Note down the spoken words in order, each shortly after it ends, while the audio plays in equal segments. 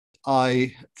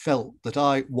I felt that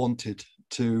I wanted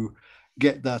to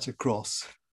get that across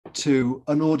to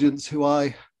an audience who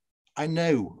I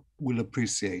know will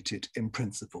appreciate it in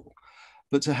principle,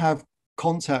 but to have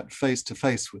contact face to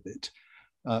face with it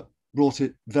brought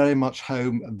it very much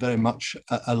home and very much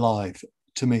alive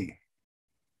to me.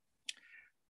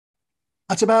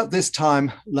 At about this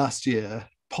time last year,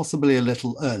 possibly a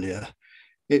little earlier,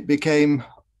 it became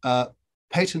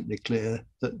patently clear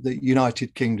that the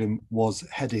United Kingdom was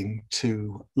heading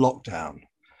to lockdown.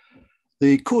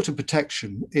 The Court of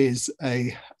Protection is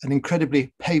an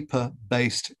incredibly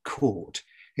paper-based court.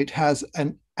 It has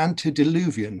an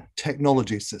antediluvian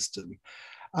technology system,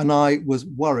 and I was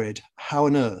worried how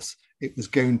on earth it was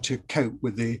going to cope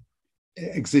with the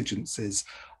exigencies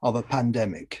of a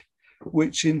pandemic,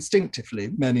 which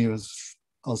instinctively many of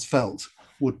us felt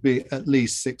would be at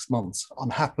least 6 months.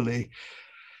 Unhappily,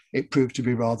 it proved to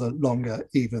be rather longer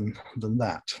even than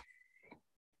that.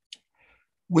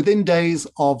 Within days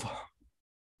of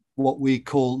what we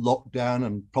call lockdown,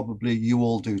 and probably you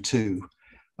all do too,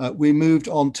 we moved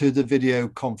on to the video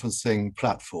conferencing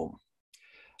platform.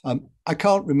 I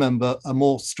can't remember a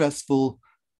more stressful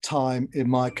time in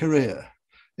my career.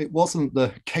 It wasn't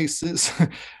the cases,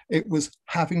 it was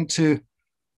having to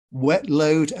wet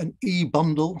load an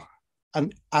e-bundle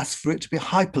and ask for it to be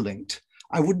hyperlinked.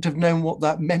 I wouldn't have known what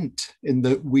that meant in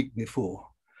the week before.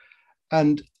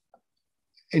 And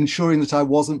ensuring that I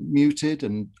wasn't muted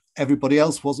and everybody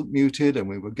else wasn't muted and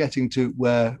we were getting to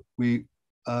where we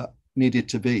needed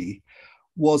to be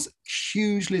was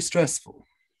hugely stressful.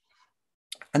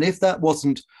 And if that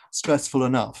wasn't stressful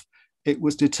enough, it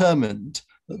was determined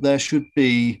that there should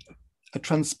be a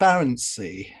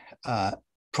transparency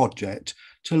project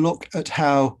to look at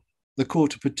how the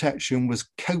Court of Protection was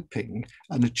coping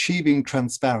and achieving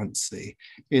transparency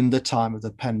in the time of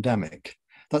the pandemic.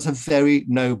 That's a very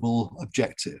noble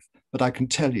objective, but I can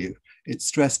tell you, it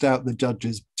stressed out the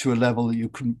judges to a level that you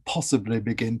couldn't possibly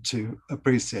begin to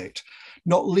appreciate,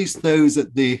 not least those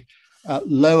at the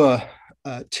lower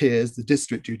tiers, the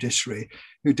district judiciary,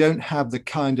 who don't have the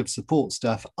kind of support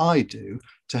staff I do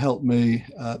to help me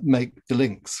make the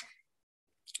links.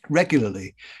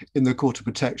 Regularly in the Court of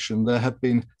Protection, there have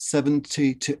been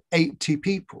 70 to 80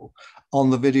 people on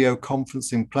the video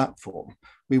conferencing platform.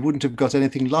 We wouldn't have got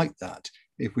anything like that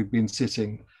if we'd been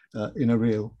sitting in a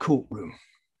real courtroom.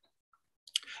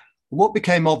 What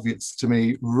became obvious to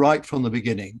me right from the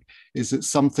beginning is that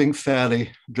something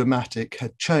fairly dramatic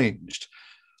had changed.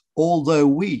 Although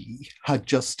we had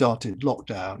just started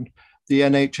lockdown, the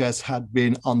NHS had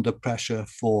been under pressure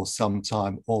for some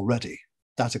time already.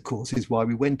 That, of course, is why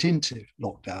we went into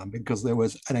lockdown, because there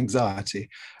was an anxiety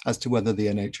as to whether the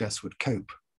NHS would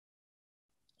cope.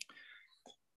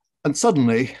 And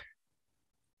suddenly,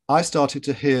 I started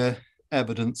to hear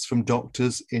evidence from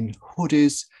doctors in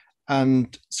hoodies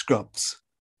and scrubs,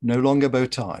 no longer bow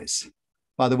ties.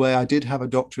 By the way, I did have a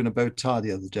doctor in a bow tie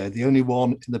the other day, the only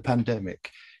one in the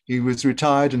pandemic. He was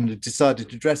retired and had decided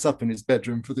to dress up in his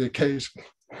bedroom for the occasion.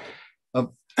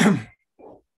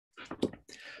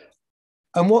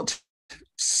 And what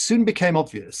soon became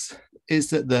obvious is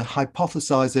that the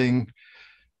hypothesizing,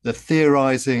 the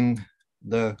theorizing,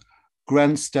 the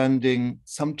grandstanding,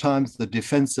 sometimes the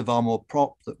defensive armor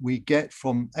prop that we get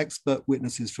from expert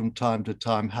witnesses from time to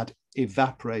time had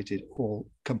evaporated all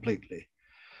completely.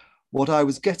 What I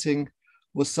was getting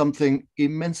was something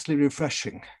immensely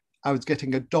refreshing. I was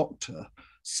getting a doctor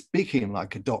speaking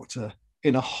like a doctor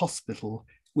in a hospital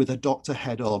with a doctor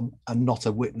head on and not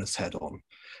a witness head on.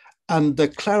 And the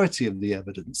clarity of the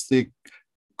evidence, the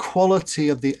quality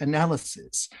of the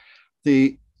analysis,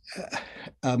 the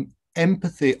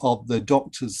empathy of the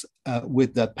doctors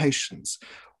with their patients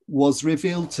was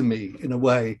revealed to me in a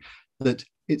way that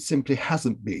it simply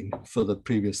hasn't been for the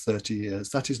previous 30 years.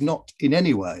 That is not in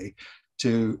any way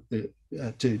to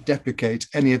deprecate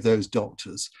any of those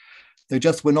doctors. They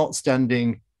just were not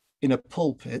standing in a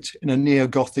pulpit in a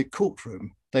neo-Gothic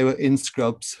courtroom. They were in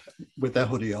scrubs with their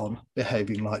hoodie on,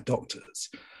 behaving like doctors.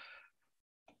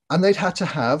 And they'd had to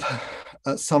have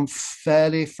some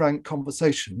fairly frank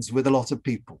conversations with a lot of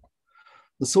people.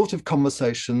 The sort of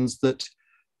conversations that,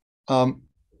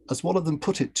 as one of them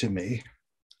put it to me,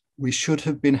 we should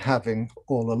have been having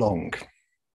all along.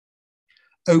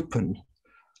 Open,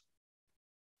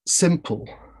 simple,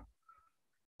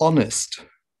 honest,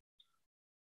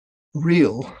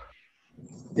 real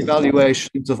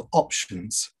evaluations of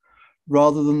options,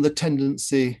 rather than the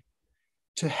tendency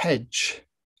to hedge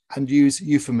and use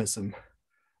euphemism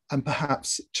and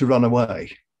perhaps to run away.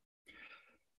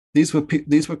 These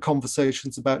were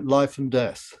conversations about life and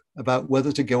death, about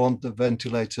whether to go on the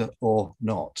ventilator or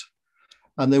not.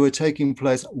 and they were taking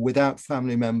place without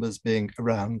family members being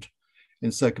around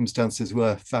in circumstances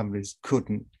where families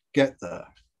couldn't get there.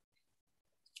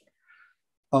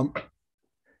 But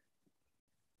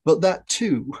that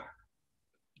too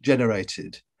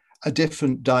generated a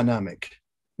different dynamic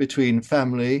between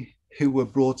family who were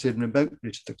brought in remotely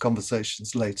to the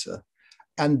conversations later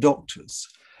and doctors,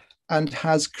 and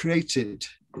has created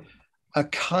a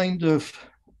kind of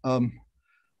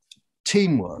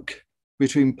teamwork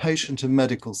between patient and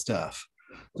medical staff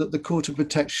that the Court of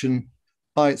Protection,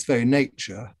 by its very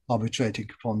nature, arbitrating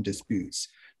upon disputes,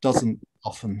 doesn't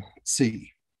often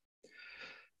see.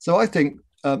 So I think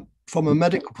from a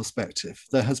medical perspective,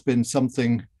 there has been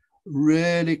something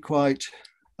really quite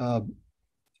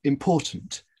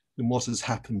important in what has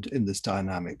happened in this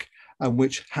dynamic, and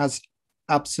which has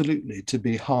absolutely to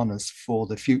be harnessed for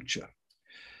the future.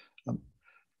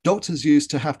 Doctors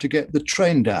used to have to get the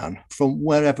train down from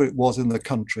wherever it was in the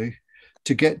country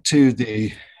to get to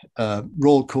the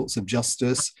Royal Courts of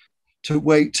Justice, to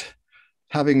wait,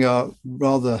 having a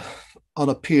rather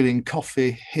unappealing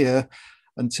coffee here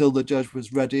until the judge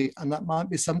was ready, and that might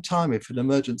be some time if an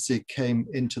emergency came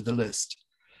into the list.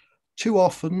 Too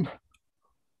often,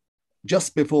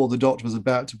 just before the doctor was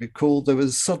about to be called, there was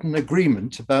a sudden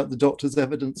agreement about the doctor's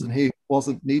evidence and he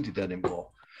wasn't needed anymore.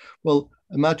 Well,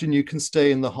 imagine you can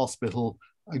stay in the hospital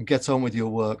and get on with your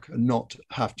work and not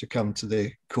have to come to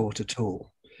the court at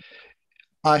all.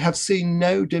 I have seen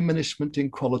no diminishment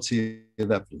in quality of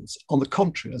evidence. On the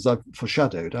contrary, as I've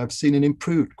foreshadowed, I've seen an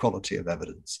improved quality of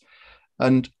evidence.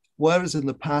 And whereas in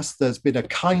the past there's been a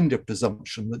kind of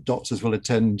presumption that doctors will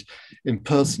attend in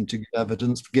person to give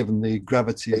evidence, given the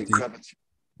gravity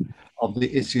of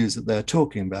the issues that they're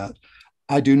talking about,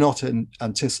 I do not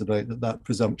anticipate that that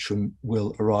presumption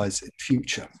will arise in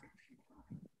future.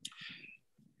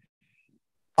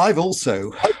 I've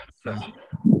also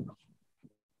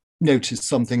noticed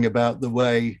something about the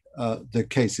way the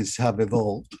cases have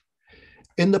evolved.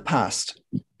 In the past,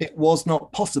 it was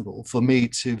not possible for me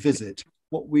to visit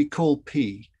what we call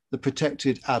P, the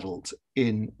protected adult,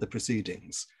 in the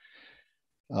proceedings.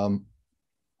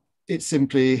 It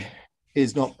simply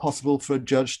is not possible for a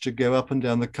judge to go up and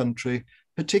down the country,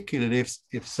 particularly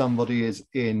if somebody is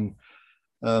in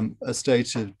a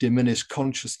state of diminished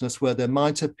consciousness where there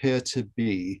might appear to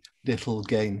be little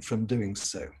gain from doing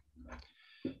so.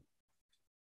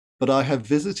 But I have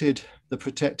visited the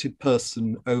protected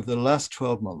person over the last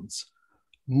 12 months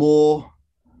more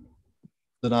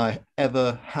than I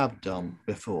ever have done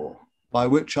before, by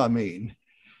which I mean,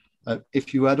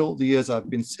 if you add all the years I've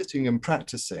been sitting and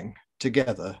practicing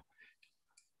together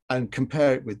and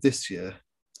compare it with this year,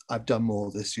 I've done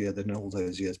more this year than all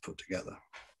those years put together.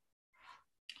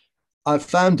 I've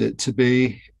found it to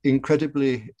be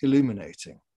incredibly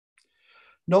illuminating,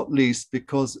 not least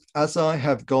because as I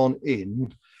have gone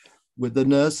in with the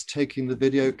nurse taking the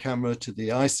video camera to the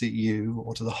ICU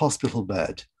or to the hospital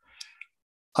bed,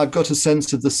 I've got a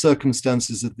sense of the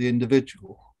circumstances of the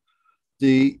individual.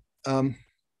 The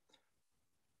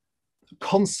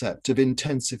concept of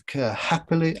intensive care.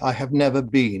 Happily, I have never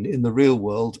been in the real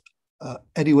world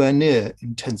anywhere near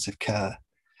intensive care.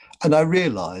 And I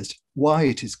realized why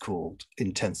it is called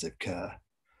intensive care,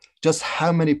 just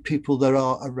how many people there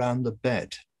are around the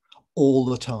bed all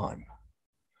the time.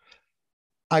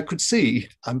 I could see,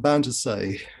 I'm bound to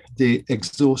say, the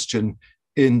exhaustion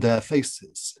in their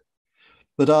faces,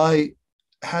 but I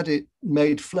had it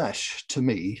made flesh to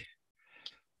me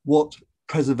what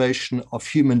preservation of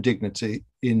human dignity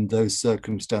in those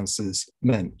circumstances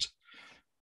meant.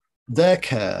 Their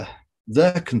care,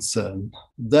 their concern,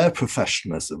 their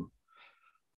professionalism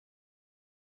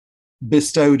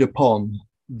bestowed upon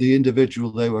the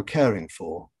individual they were caring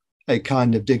for a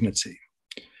kind of dignity.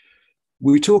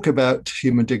 We talk about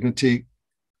human dignity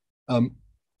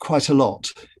quite a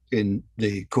lot in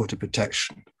the Court of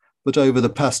Protection, but over the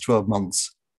past 12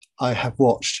 months, I have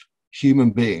watched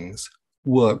human beings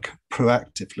work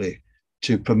proactively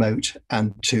to promote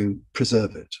and to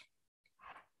preserve it.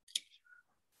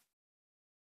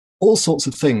 All sorts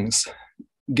of things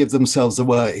give themselves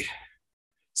away.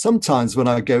 Sometimes when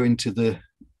I go into the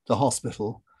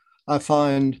hospital, I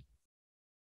find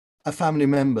a family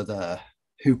member there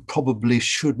who probably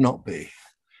should not be.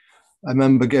 I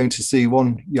remember going to see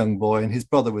one young boy and his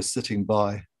brother was sitting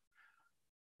by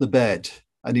the bed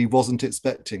and he wasn't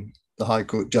expecting the High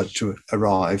Court judge to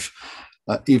arrive,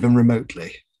 even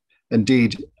remotely.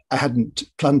 Indeed, I hadn't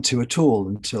planned to at all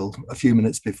until a few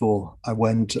minutes before I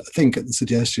went, I think at the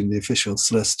suggestion of the official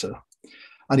solicitor.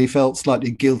 And he felt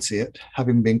slightly guilty at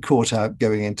having been caught out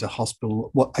going into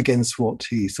hospital against what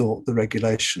he thought the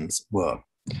regulations were.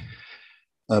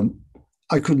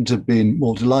 I couldn't have been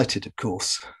more delighted, of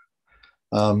course.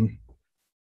 Um,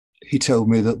 he told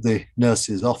me that the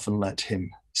nurses often let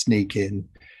him sneak in.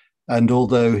 And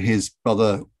although his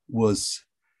brother was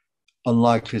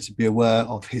unlikely to be aware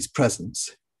of his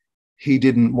presence, he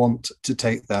didn't want to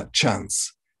take that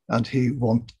chance. And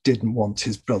didn't want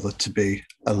his brother to be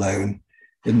alone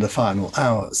in the final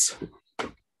hours.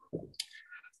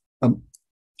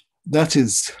 That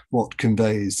is what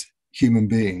conveys human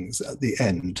beings at the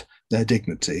end, their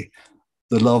dignity,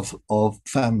 the love of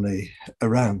family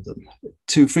around them.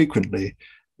 Too frequently,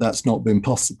 that's not been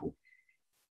possible.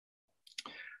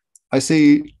 I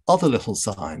see other little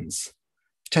signs,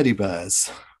 teddy bears,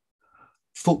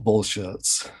 football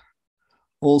shirts,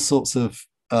 all sorts of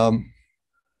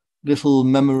little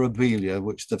memorabilia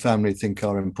which the family think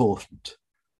are important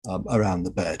around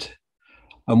the bed.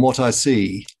 And what I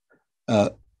see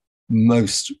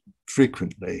most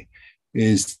frequently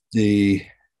is the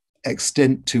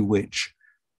extent to which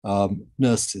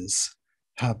nurses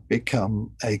have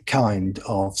become a kind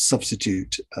of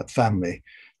substitute family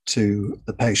to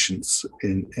the patients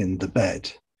in the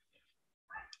bed.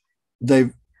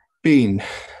 They've been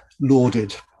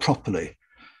lauded properly,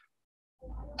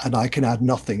 and I can add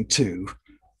nothing to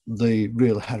the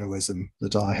real heroism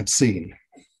that I have seen.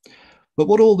 But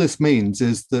what all this means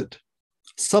is that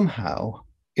somehow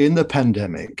in the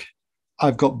pandemic,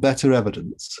 I've got better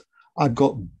evidence. I've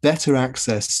got better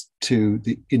access to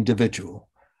the individual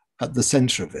at the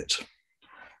center of it.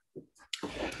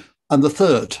 And the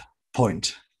third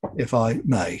point, if I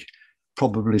may,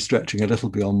 probably stretching a little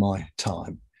beyond my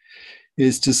time,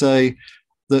 is to say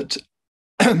that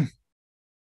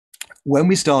when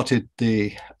we started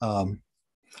the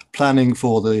planning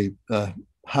for the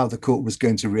how the court was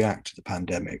going to react to the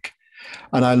pandemic,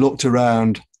 and I looked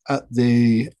around at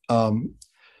the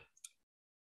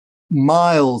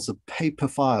miles of paper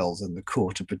files in the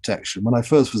Court of Protection. When I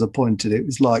first was appointed, it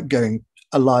was like going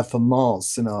a Life from Mars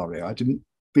scenario.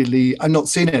 I'd not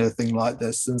seen anything like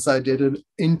this since I did an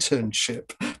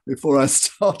internship before I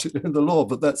started in the law,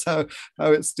 but that's how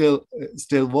it still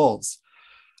was.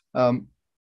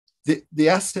 The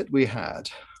asset we had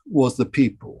was the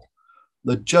people.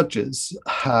 The judges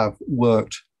have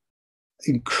worked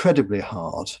incredibly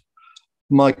hard.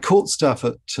 My court staff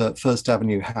at First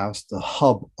Avenue House, the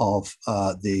hub of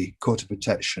the Court of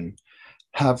Protection,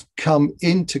 have come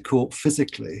into court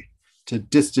physically to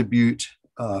distribute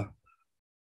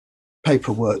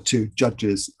paperwork to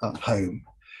judges at home,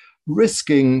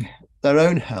 risking their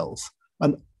own health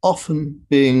and often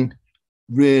being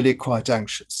really quite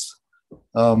anxious.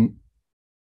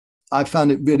 I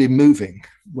found it really moving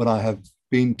when I have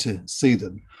been to see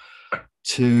them,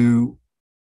 to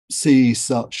see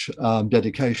such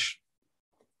dedication.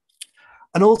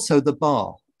 And also the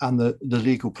bar and the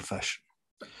legal profession.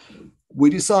 We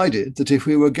decided that if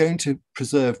we were going to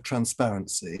preserve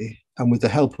transparency, and with the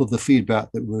help of the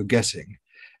feedback that we were getting,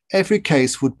 every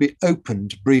case would be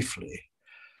opened briefly.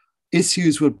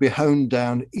 Issues would be honed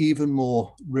down even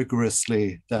more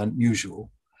rigorously than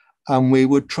usual. And we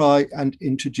would try and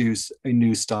introduce a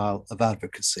new style of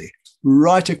advocacy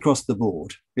right across the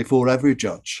board before every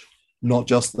judge, not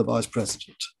just the vice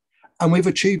president. And we've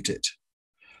achieved it.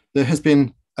 There has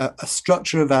been a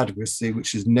structure of advocacy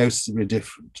which is noticeably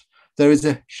different. There is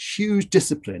a huge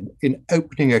discipline in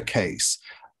opening a case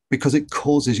because it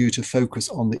causes you to focus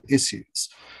on the issues.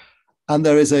 And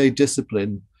there is a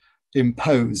discipline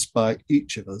imposed by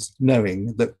each of us,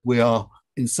 knowing that we are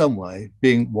in some way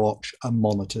being watched and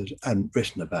monitored and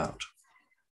written about.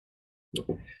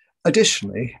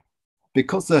 Additionally,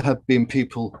 because there have been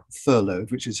people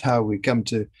furloughed, which is how we come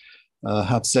to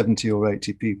have 70 or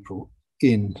 80 people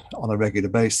in on a regular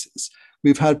basis,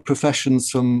 we've had professions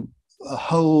from a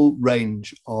whole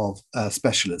range of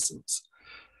specialisms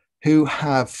who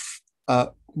have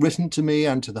written to me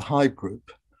and to the Hive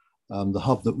Group, the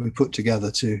hub that we put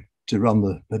together to run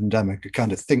the pandemic, a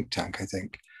kind of think tank, I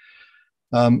think,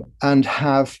 and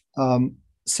have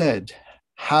said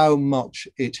how much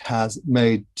it has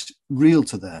made real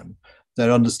to them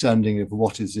their understanding of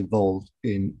what is involved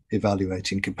in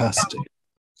evaluating capacity.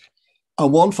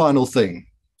 And one final thing,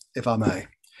 if I may.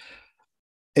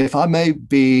 If I may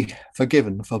be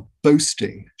forgiven for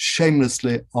boasting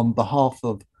shamelessly on behalf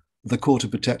of the Court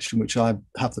of Protection, which I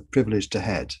have the privilege to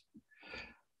head.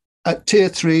 At Tier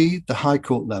 3, the High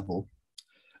Court level,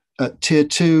 at Tier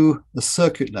 2, the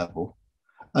Circuit level,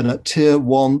 and at Tier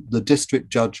 1, the District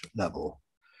Judge level,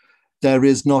 there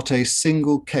is not a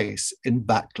single case in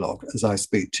backlog as I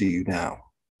speak to you now.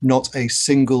 Not a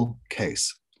single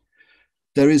case.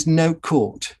 There is no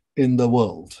court in the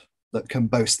world that can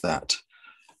boast that.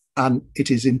 And it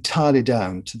is entirely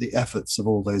down to the efforts of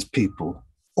all those people,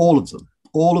 all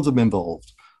of them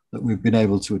involved, that we've been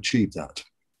able to achieve that.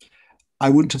 I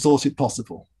wouldn't have thought it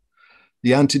possible.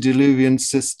 The antediluvian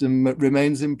system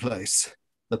remains in place.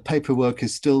 The paperwork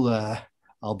is still there.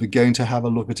 I'll be going to have a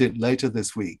look at it later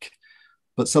this week.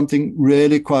 But something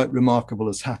really quite remarkable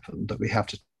has happened that we have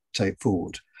to take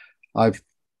forward. I've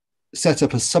set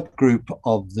up a subgroup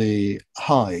of the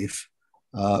Hive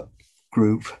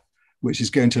group, which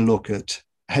is going to look at,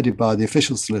 headed by the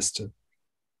official solicitor,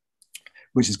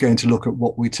 which is going to look at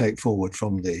what we take forward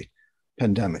from the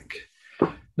pandemic.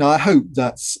 Now, I hope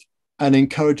that's an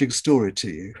encouraging story to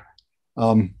you,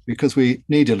 because we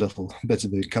need a little bit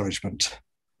of encouragement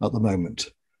at the moment.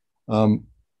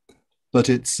 But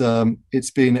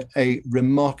it's been a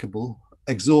remarkable,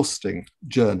 exhausting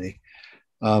journey.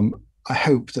 I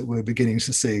hope that we're beginning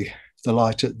to see the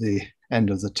light at the end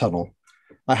of the tunnel.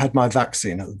 I had my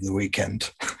vaccine at the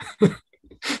weekend.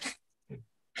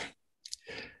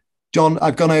 John,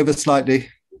 I've gone over slightly.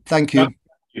 Thank you.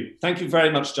 Thank you very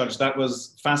much, Judge. That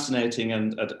was fascinating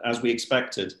and, as we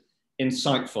expected,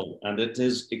 insightful. And it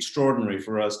is extraordinary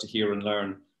for us to hear and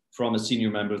learn from a senior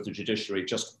member of the judiciary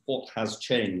just what has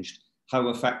changed, how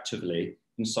effectively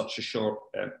in such a short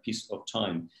piece of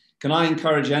time. Can I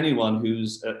encourage anyone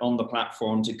who's on the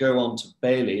platform to go on to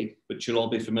Bailey, which you'll all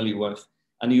be familiar with,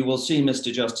 and you will see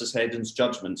Mr. Justice Hayden's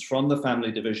judgments from the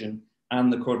Family Division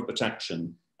and the Court of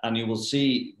Protection. And you will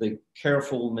see the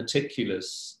careful,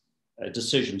 meticulous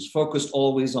decisions focused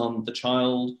always on the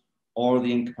child or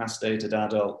the incapacitated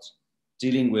adult,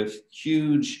 dealing with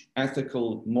huge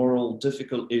ethical, moral,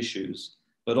 difficult issues,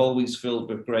 but always filled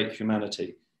with great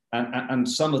humanity. And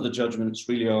some of the judgments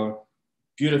really are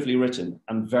beautifully written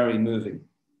and very moving.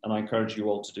 And I encourage you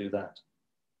all to do that.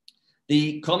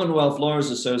 The Commonwealth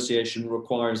Lawyers Association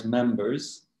requires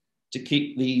members to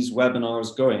keep these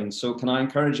webinars going. So can I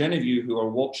encourage any of you who are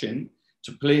watching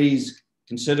to please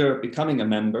consider becoming a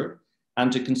member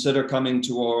and to consider coming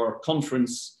to our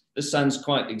conference. This sounds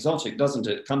quite exotic, doesn't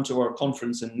it? Come to our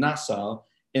conference in Nassau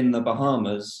in the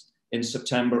Bahamas in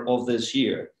September of this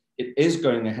year. It is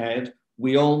going ahead.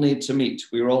 We all need to meet.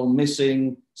 We're all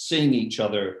missing seeing each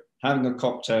other, having a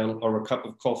cocktail or a cup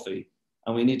of coffee,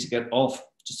 and we need to get off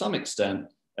to some extent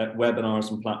at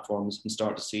webinars and platforms and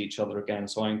start to see each other again.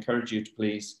 So I encourage you to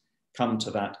please come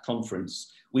to that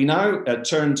conference. We now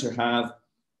turn to have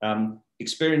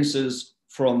experiences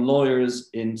from lawyers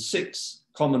in 6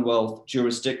 Commonwealth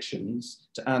jurisdictions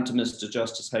to add to Mr.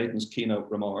 Justice Hayden's keynote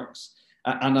remarks.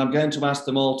 And I'm going to ask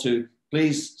them all to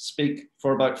please speak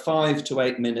for about 5 to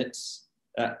 8 minutes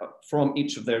from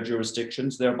each of their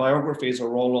jurisdictions. Their biographies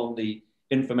are all on the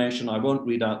information. I won't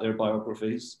read out their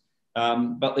biographies,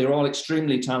 but they're all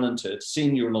extremely talented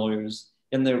senior lawyers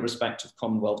in their respective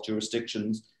Commonwealth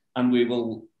jurisdictions. And we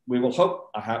will hope,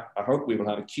 I hope we will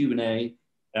have a Q&A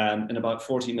in about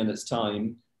 40 minutes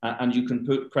time, and you can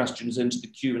put questions into the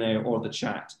Q&A or the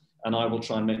chat, and I will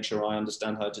try and make sure I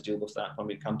understand how to deal with that when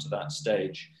we come to that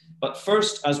stage. But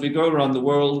first, as we go around the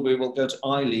world, we will go to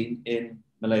Eileen in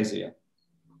Malaysia.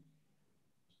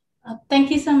 Thank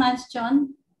you so much,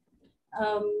 John.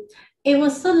 It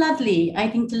was so lovely, I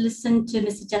think, to listen to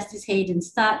Mr. Justice Hayden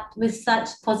start with such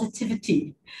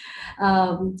positivity.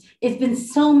 It's been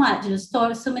so much,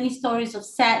 so many stories of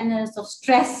sadness, of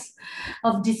stress,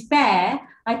 of despair.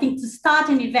 I think to start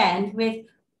an event with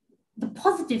the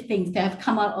positive things that have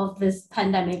come out of this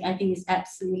pandemic, I think is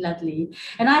absolutely lovely.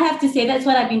 And I have to say, that's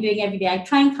what I've been doing every day. I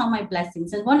try and count my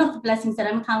blessings. And one of the blessings that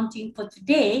I'm counting for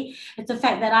today is the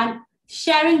fact that I'm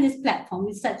sharing this platform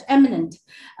with such eminent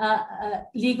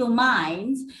legal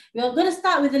minds. We're going to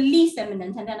start with the least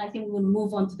eminent, and then I think we'll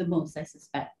move on to the most, I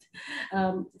suspect.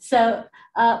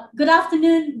 Good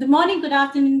afternoon, good morning, good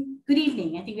afternoon, good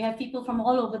evening. I think we have people from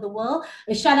all over the world.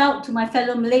 A shout out to my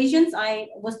fellow Malaysians. I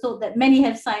was told that many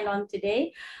have signed on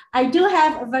today. I do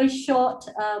have a very short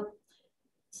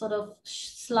sort of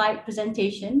slide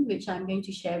presentation, which I'm going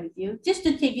to share with you, just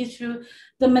to take you through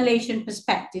the Malaysian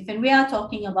perspective. And we are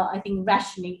talking about, I think,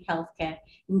 rationing healthcare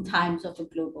in times of a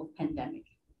global pandemic.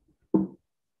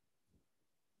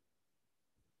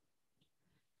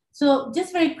 So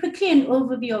just very quickly, an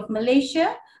overview of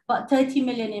Malaysia, about 30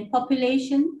 million in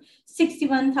population,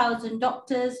 61,000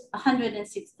 doctors,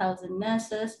 106,000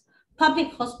 nurses,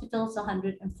 public hospitals,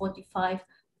 145,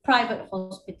 private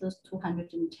hospitals,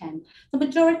 210. The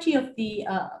majority of the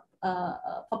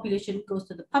population goes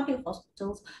to the public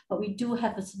hospitals, but we do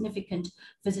have a significant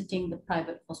visiting the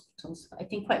private hospitals. I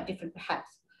think quite different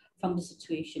perhaps from the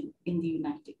situation in the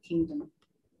United Kingdom.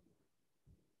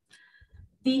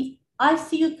 The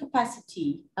ICU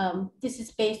capacity, this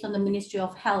is based on the Ministry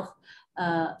of Health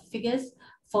figures.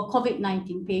 for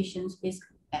COVID-19 patients is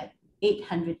at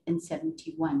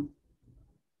 871.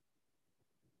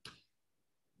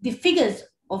 The figures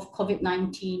of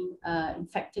COVID-19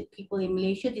 infected people in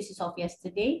Malaysia, this is of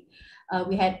yesterday.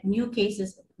 We had new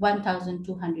cases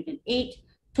 1,208,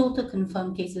 total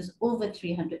confirmed cases over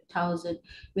 300,000.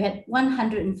 We had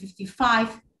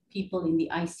 155 people in the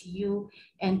ICU,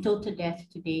 and total death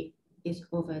today is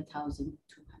over 1,200.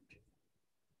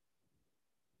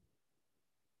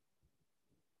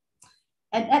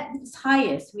 And at its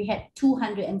highest, we had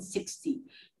 260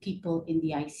 people in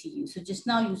the ICU. So just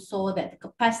now you saw that the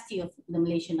capacity of the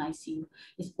Malaysian ICU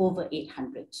is over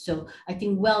 800. So I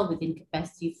think well within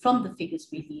capacity from the figures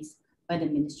released by the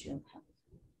Ministry of Health.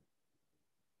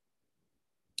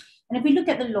 And if we look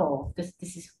at the law, because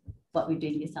this is what we're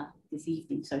doing this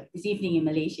evening in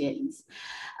Malaysia at least.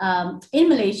 In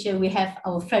Malaysia, we have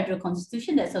our federal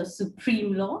constitution, that's our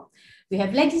supreme law. We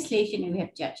have legislation and we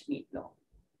have judge-made law.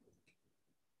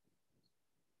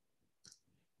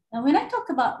 Now, when I talk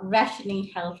about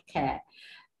rationing healthcare,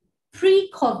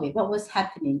 pre-COVID, what was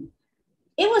happening?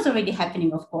 It was already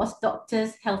happening, of course.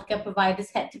 Doctors, healthcare providers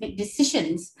had to make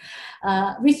decisions.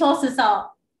 Resources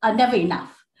are never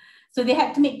enough. So they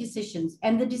had to make decisions,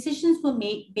 and the decisions were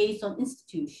made based on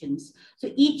institutions.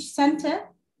 So each center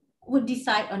would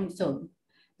decide on its own.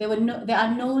 There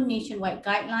are no nationwide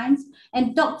guidelines,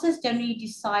 and doctors generally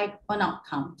decide on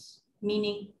outcomes,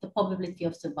 meaning the probability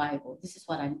of survival. This is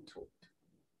what I'm told.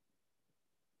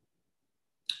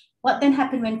 What then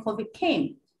happened when COVID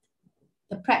came?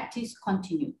 The practice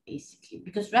continued, basically,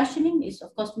 because rationing is,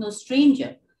 of course, no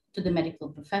stranger to the medical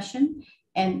profession,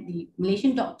 and the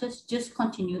Malaysian doctors just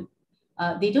continued.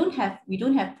 We don't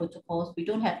have protocols, we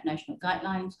don't have national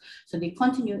guidelines, so they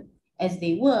continued as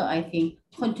they were, I think,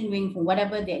 continuing from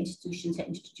whatever their institutions had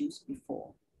introduced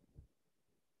before.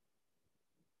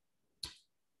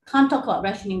 Can't talk about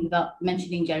rationing without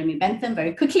mentioning Jeremy Bentham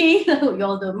very quickly. You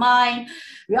all don't mind.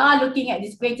 We are looking at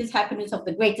this greatest happiness of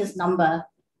the greatest number,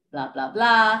 blah, blah,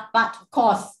 blah. But of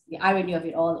course, the irony of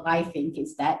it all, I think,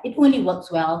 is that it only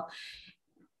works well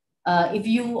if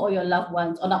you or your loved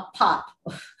ones are not part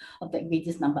of that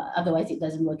greatest number. Otherwise, it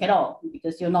doesn't work at all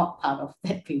because you're not part of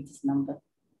that greatest number.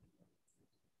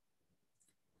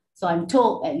 So I'm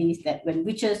told, at least, that when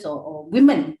witches or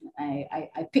women,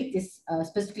 I picked this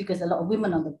specifically because a lot of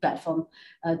women on the platform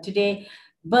today,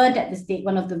 burned at the stake.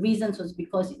 One of the reasons was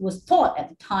because it was thought at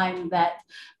the time that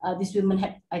these women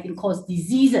had, I think, caused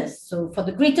diseases. So for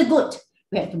the greater good,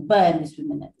 we had to burn these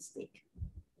women at the stake.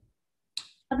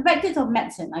 But the practice of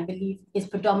medicine, I believe, is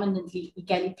predominantly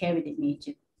egalitarian in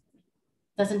nature.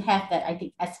 Doesn't have that, I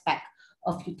think, aspect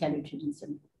of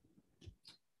utilitarianism.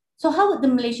 So how would the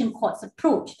Malaysian courts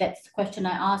approach? That's the question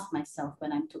I asked myself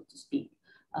when I'm told to speak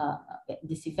at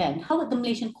this event. How would the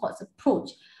Malaysian courts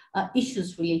approach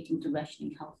issues relating to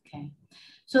rationing healthcare?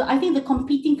 So I think the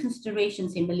competing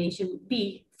considerations in Malaysia would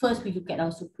be, first, we look at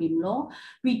our supreme law.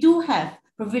 We do have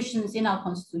provisions in our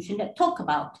constitution that talk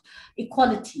about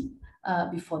equality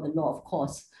before the law, of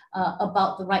course,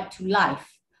 about the right to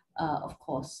life, of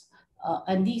course.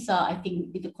 And these are, I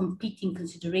think, the competing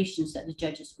considerations that the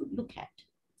judges would look at.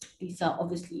 These are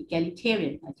obviously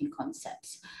egalitarian, I think,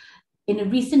 concepts. In a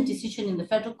recent decision in the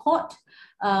federal court,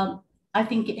 I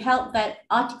think it held that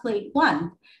Article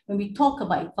 8.1, when we talk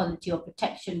about equality or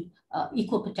protection,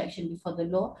 equal protection before the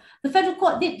law, the federal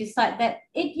court did decide that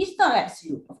it is not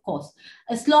absolute, of course.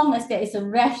 As long as there is a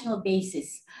rational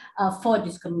basis for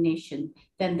discrimination,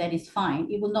 then that is fine.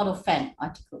 It will not offend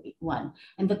Article 8.1.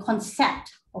 And the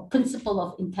concept or principle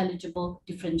of intelligible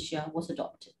differentia was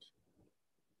adopted.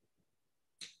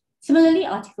 Similarly,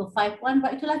 Article 5.1,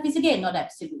 right to life is again not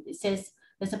absolute. It says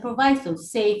there's a proviso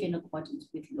safe in accordance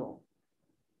with law.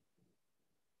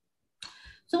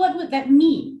 So what would that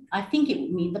mean? I think it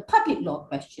would mean the public law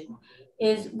question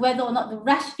is whether or not the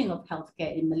rationing of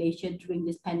healthcare in Malaysia during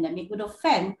this pandemic would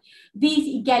offend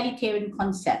these egalitarian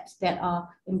concepts that are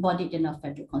embodied in our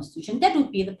federal constitution. That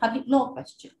would be the public law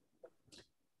question.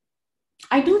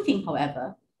 I do think,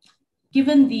 however,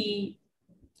 given the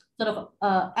sort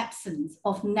of absence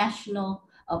of national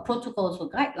protocols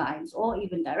or guidelines or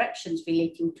even directions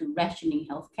relating to rationing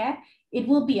healthcare, it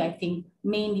will be, I think,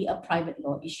 mainly a private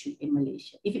law issue in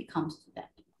Malaysia, if it comes to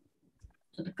that.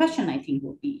 So the question, I think,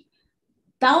 will be,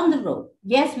 down the road,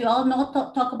 yes, we all know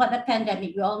talk about the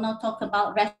pandemic, we all now talk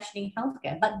about rationing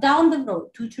healthcare, but down the road,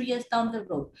 2-3 years down the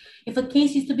road, if a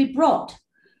case is to be brought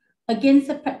against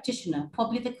a practitioner,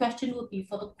 probably the question will be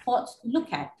for the courts to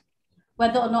look at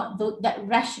whether or not that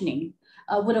rationing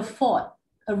would afford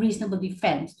a reasonable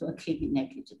defense to a claim in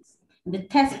negligence. And the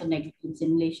test for negligence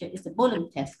in Malaysia is the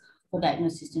Bolam test for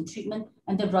diagnosis and treatment,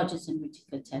 and the Rogers and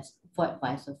Whittaker test for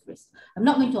advice of risk. I'm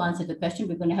not going to answer the question.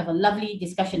 We're going to have a lovely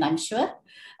discussion, I'm sure,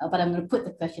 but I'm going to put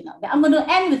the question out there. I'm going to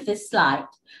end with this slide.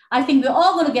 I think we're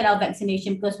all going to get our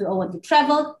vaccination because we all want to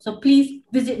travel. So please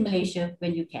visit Malaysia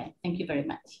when you can. Thank you very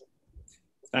much.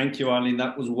 Thank you, Arlene.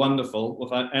 That was wonderful.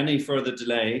 Without any further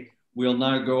delay, we'll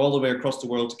now go all the way across the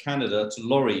world to Canada to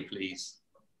Laurie, please.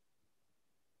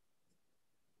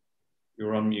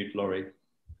 You're on mute, Laurie.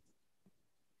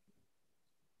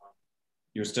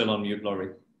 You're still on mute,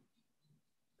 Laurie.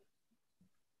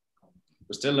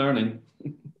 We're still learning.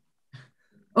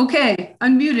 Okay,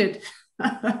 unmuted.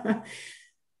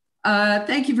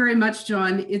 Thank you very much,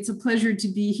 John. It's a pleasure to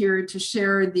be here to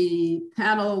share the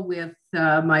panel with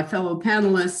my fellow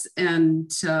panelists and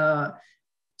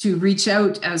to reach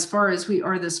out as far as we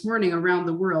are this morning around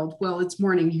the world. Well, it's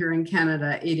morning here in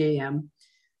Canada, 8 a.m.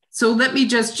 So let me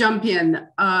just jump in.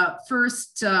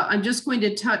 First, I'm just going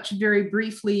to touch very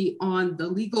briefly on the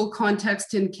legal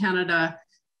context in Canada,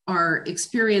 our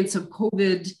experience of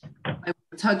COVID. I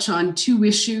will touch on two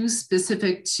issues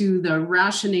specific to the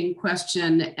rationing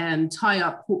question and tie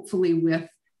up hopefully with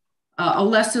a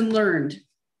lesson learned.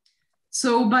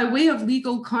 So by way of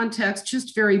legal context,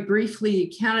 just very briefly,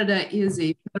 Canada is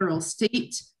a federal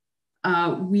state.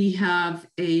 We have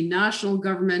a national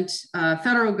government,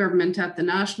 federal government at the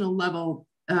national level.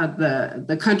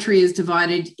 The country is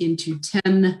divided into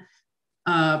 10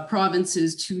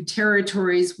 provinces, 2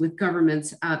 territories with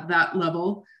governments at that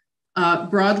level.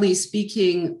 Broadly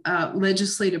speaking,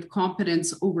 legislative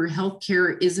competence over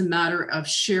healthcare is a matter of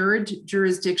shared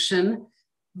jurisdiction,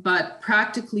 but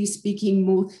practically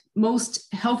speaking,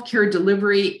 most healthcare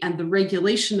delivery and the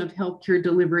regulation of healthcare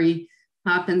delivery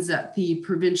happens at the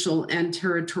provincial and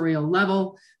territorial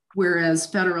level, whereas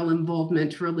federal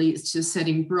involvement relates to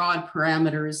setting broad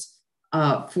parameters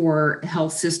for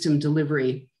health system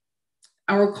delivery.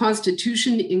 Our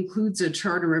Constitution includes a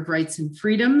Charter of Rights and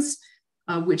Freedoms,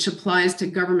 which applies to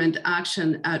government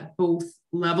action at both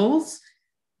levels.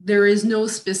 There is no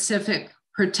specific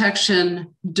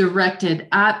protection directed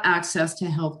at access to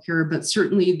healthcare, but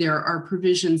certainly there are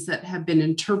provisions that have been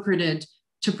interpreted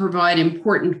to provide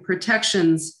important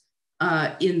protections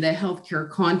in the healthcare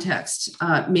context,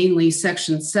 mainly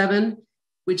Section 7,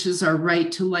 which is our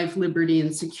right to life, liberty,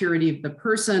 and security of the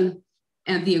person,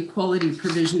 and the equality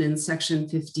provision in Section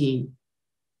 15.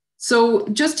 So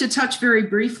just to touch very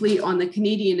briefly on the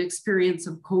Canadian experience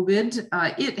of COVID,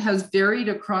 it has varied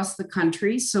across the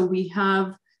country. So we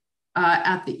have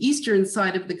at the eastern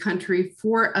side of the country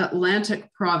 4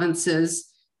 Atlantic provinces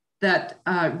that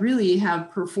really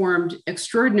have performed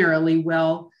extraordinarily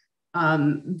well.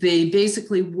 They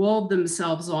basically walled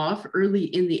themselves off early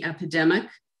in the epidemic,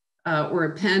 or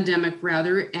a pandemic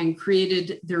rather, and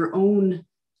created their own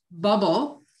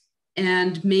bubble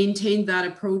and maintained that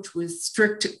approach with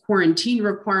strict quarantine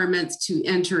requirements to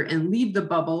enter and leave the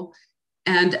bubble.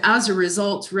 And as a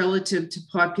result, relative to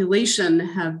population,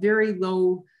 have very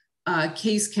low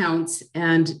case counts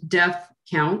and death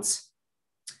counts.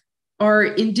 Our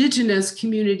Indigenous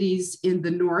communities in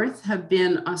the North have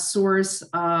been a source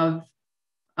of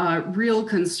real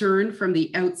concern from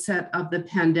the outset of the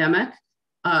pandemic,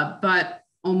 but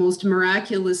almost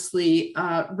miraculously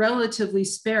relatively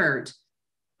spared.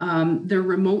 Their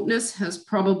remoteness has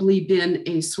probably been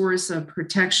a source of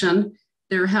protection.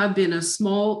 There have been a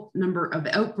small number of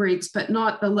outbreaks, but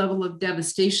not the level of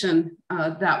devastation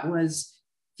that was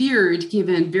feared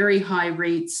given very high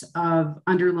rates of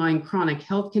underlying chronic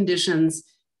health conditions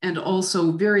and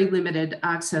also very limited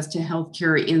access to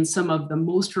healthcare in some of the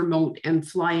most remote and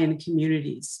fly-in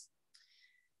communities.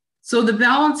 So the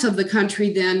balance of the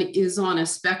country then is on a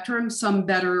spectrum, some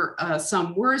better,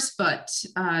 some worse, but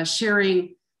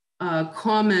sharing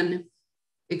common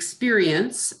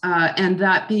experience, and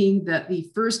that being that the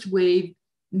first wave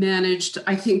managed,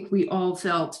 I think we all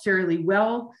felt fairly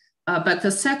well, but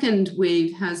the second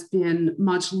wave has been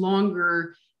much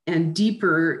longer and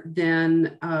deeper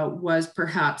than was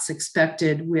perhaps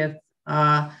expected, with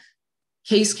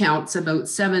case counts about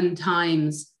 7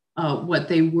 times what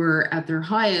they were at their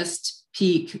highest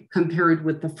peak compared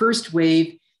with the first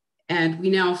wave. And we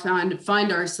now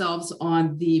find ourselves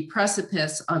on the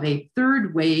precipice of a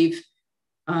third wave,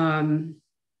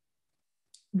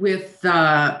 with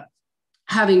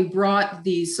having brought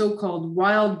the so-called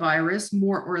wild virus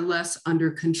more or less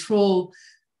under control,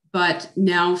 but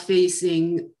now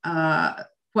facing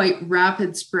quite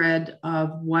rapid spread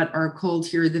of what are called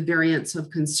here the variants of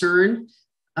concern,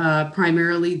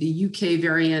 primarily the UK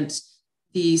variant,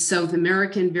 the South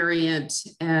American variant,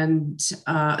 and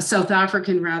South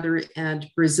African rather, and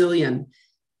Brazilian.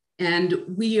 And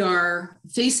we are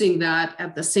facing that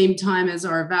at the same time as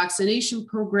our vaccination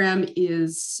program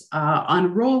is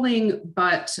unrolling,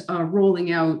 but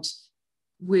rolling out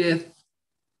with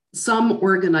some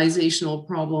organizational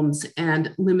problems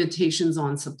and limitations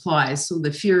on supply. So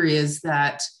the fear is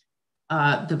that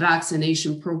the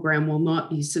vaccination program will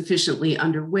not be sufficiently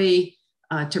underway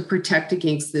to protect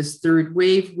against this third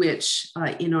wave, which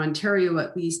in Ontario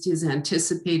at least is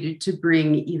anticipated to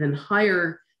bring even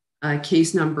higher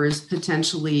case numbers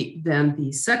potentially than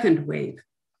the second wave.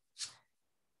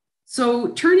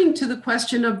 So turning to the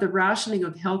question of the rationing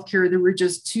of healthcare, there were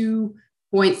just 2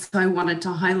 points I wanted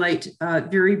to highlight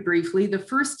very briefly. The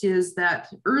first is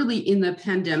that early in the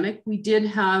pandemic, we did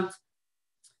have,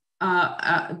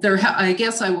 I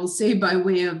guess I will say by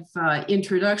way of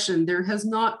introduction, there has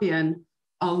not been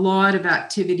a lot of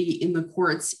activity in the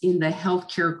courts in the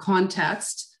healthcare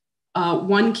context.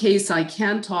 One case I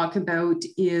can talk about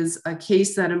is a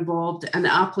case that involved an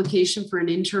application for an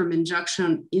interim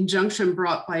injunction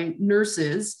brought by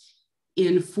nurses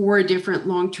in 4 different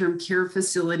long-term care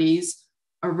facilities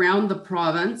around the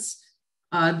province.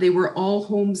 They were all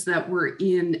homes that were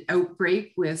in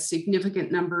outbreak with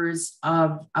significant numbers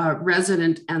of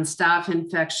resident and staff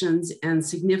infections and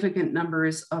significant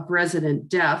numbers of resident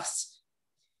deaths.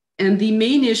 And the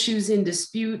main issues in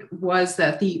dispute was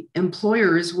that the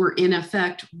employers were in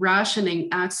effect rationing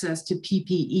access to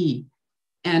PPE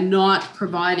and not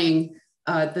providing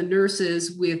the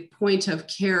nurses with point of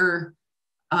care,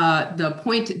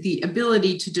 the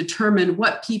ability to determine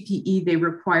what PPE they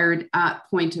required at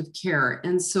point of care.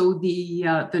 And so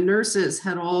the nurses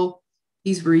had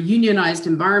these were unionized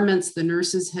environments. The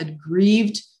nurses had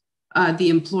grieved the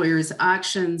employer's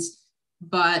actions,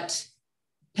 but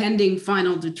pending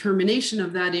final determination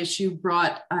of that issue,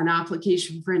 brought an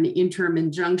application for an interim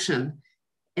injunction.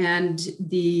 And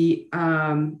the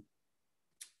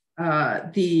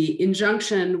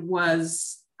injunction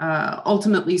was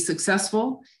ultimately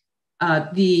successful.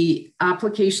 The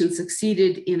application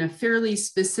succeeded in a fairly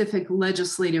specific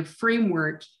legislative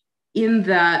framework in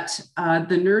that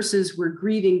the nurses were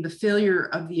grieving the failure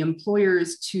of the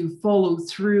employers to follow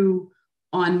through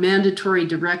on mandatory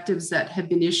directives that had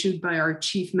been issued by our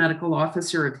Chief Medical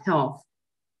Officer of Health.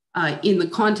 In the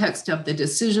context of the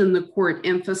decision, the court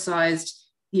emphasized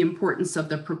the importance of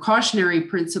the precautionary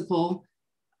principle,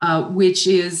 which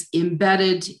is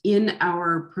embedded in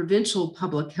our provincial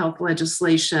public health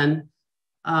legislation,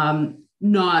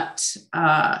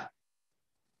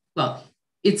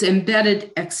 it's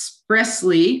embedded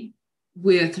expressly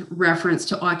with reference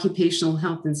to occupational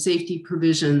health and safety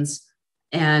provisions,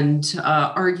 and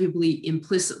arguably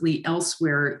implicitly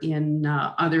elsewhere in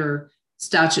other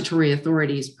statutory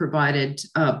authorities provided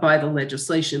by the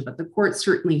legislation. But the court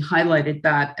certainly highlighted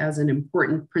that as an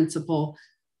important principle.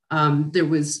 There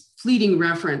was fleeting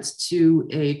reference to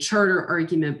a charter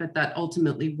argument, but that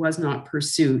ultimately was not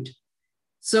pursued.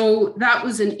 So that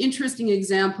was an interesting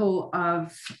example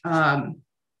of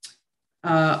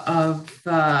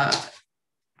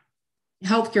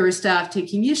healthcare staff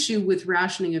taking issue with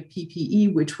rationing of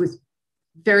PPE, which was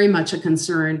very much a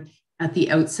concern at the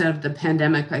outset of the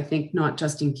pandemic, I think not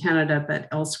just in Canada, but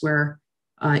elsewhere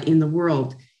in the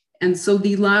world. And so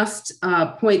the last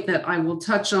point that I will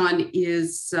touch on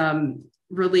is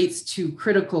relates to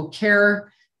critical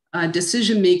care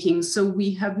decision-making. So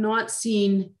we have not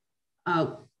seen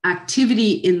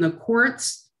activity in the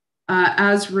courts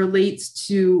as relates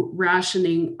to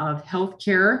rationing of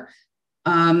healthcare.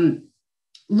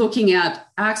 Looking at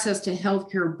access to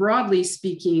healthcare broadly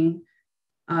speaking,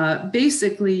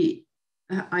 basically,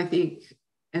 I think,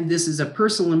 and this is a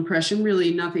personal impression,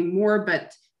 really nothing more,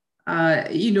 but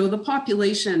the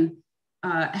population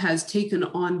has taken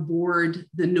on board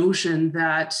the notion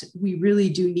that we really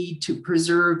do need to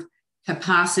preserve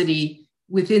capacity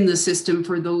within the system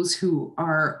for those who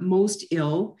are most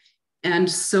ill, and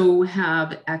so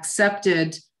have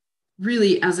accepted,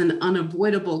 really as an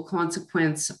unavoidable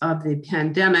consequence of the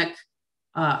pandemic,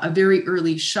 a very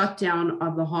early shutdown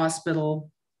of the hospital,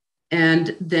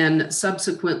 and then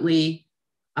subsequently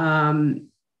a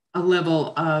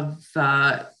level of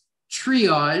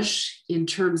triage in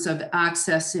terms of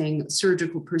accessing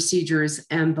surgical procedures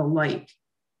and the like.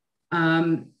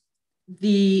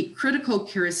 The critical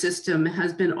care system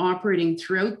has been operating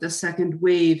throughout the second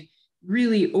wave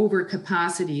really over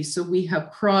capacity. So we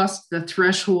have crossed the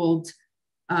threshold.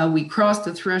 We crossed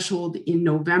the threshold in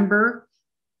November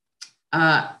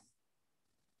that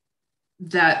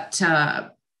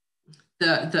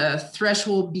the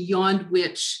threshold beyond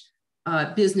which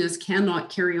business cannot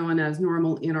carry on as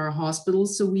normal in our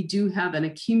hospitals. So we do have an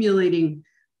accumulating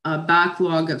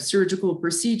backlog of surgical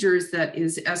procedures that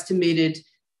is estimated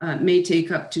may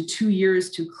take up to 2 years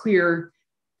to clear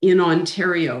in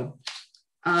Ontario.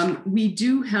 We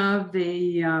do have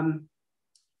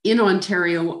in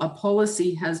Ontario, a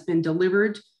policy has been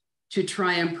delivered to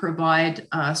try and provide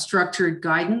structured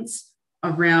guidance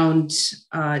around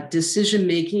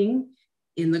decision-making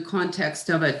in the context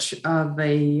of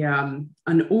an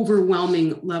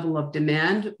overwhelming level of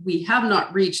demand. We have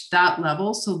not reached that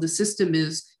level, so the system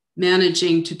is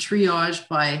managing to triage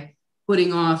by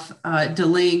putting off,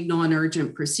 delaying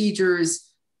non-urgent procedures.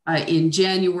 In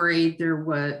January, there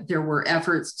were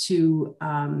efforts to,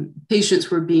 patients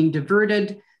were being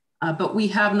diverted, but we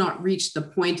have not reached the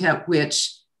point at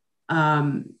which,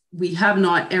 we have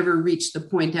not ever reached the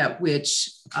point at which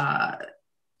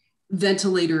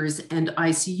ventilators and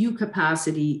ICU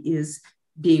capacity is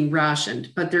being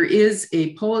rationed. But there is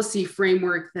a policy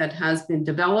framework that has been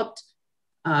developed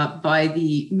by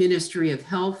the Ministry of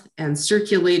Health and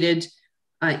circulated.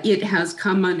 It has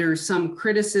come under some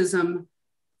criticism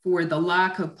for the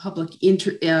lack of public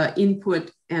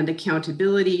input and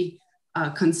accountability,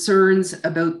 concerns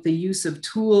about the use of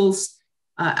tools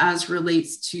as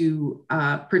relates to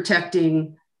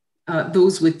protecting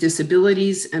those with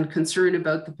disabilities, and concern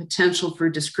about the potential for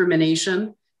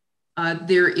discrimination.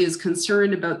 There is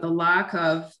concern about the lack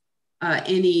of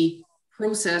any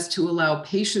process to allow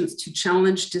patients to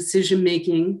challenge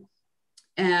decision-making.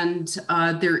 And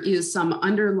there is some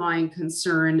underlying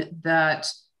concern that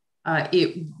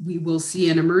we will see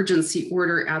an emergency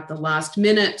order at the last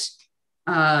minute,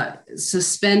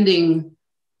 suspending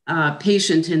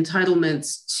patient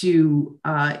entitlements to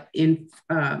under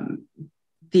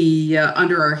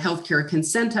our Healthcare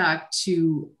Consent Act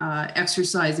to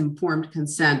exercise informed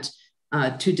consent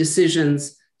to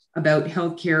decisions about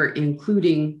healthcare,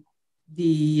 including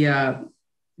the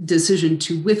decision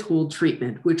to withhold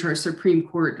treatment, which our Supreme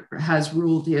Court has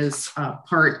ruled is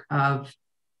part of,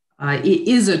 it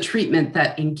is a treatment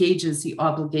that engages the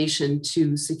obligation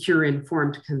to secure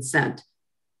informed consent.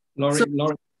 Laurie,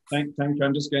 thank you.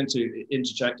 I'm just going to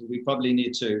interject. We probably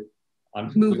need to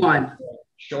move on.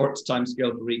 Short time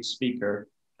scale for each speaker.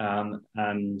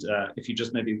 If you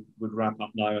just maybe would wrap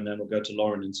up now, and then we'll go to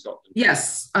Lauren in Scotland.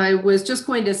 Yes, I was just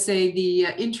going to say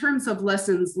in terms of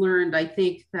lessons learned, I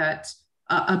think that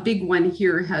a big one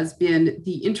here has been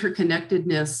the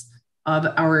interconnectedness of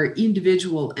our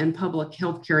individual and public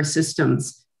healthcare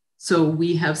systems. So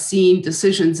we have seen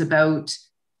decisions about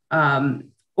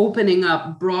opening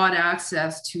up broad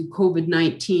access to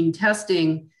COVID-19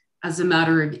 testing as a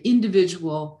matter of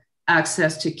individual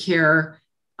access to care,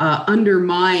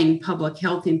 undermine public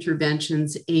health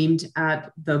interventions aimed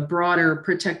at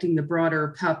protecting the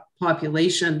broader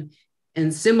population.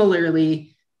 And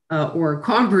similarly, or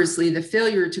conversely, the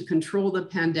failure to control the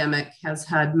pandemic has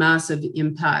had massive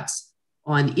impacts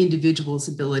on individuals'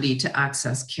 ability to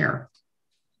access care.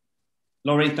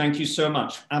 Laurie, thank you so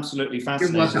much. Absolutely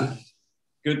fascinating. You're welcome.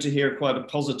 Good to hear quite a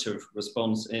positive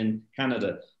response in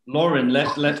Canada. Lauren,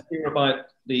 let's hear about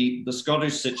the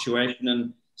Scottish situation.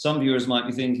 And some viewers might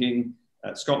be thinking,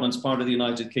 Scotland's part of the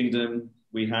United Kingdom.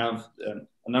 We have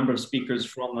a number of speakers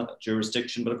from that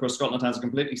jurisdiction, but of course Scotland has a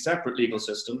completely separate legal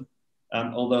system,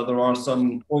 although there are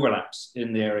some overlaps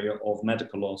in the area of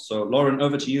medical law. So Lauren,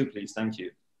 over to you, please. Thank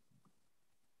you.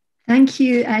 Thank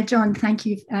you, John. Thank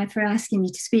you for asking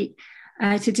me to speak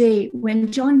today.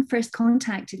 When John first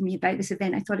contacted me about this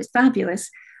event, I thought it's fabulous,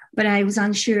 but I was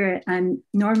unsure.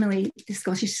 Normally, the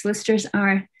Scottish solicitors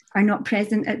are not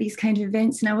present at these kind of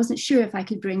events, and I wasn't sure if I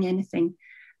could bring anything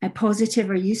positive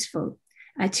or useful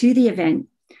to the event.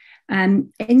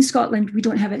 In Scotland, we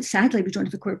don't have it. Sadly, we don't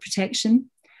have a court protection.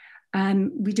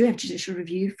 We do have judicial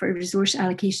review for resource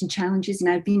allocation challenges,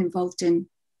 and I've been involved in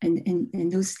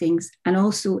those things, and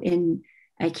also in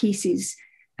cases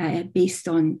based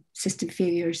on system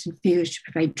failures and failures to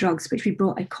provide drugs, which we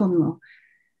brought at common law.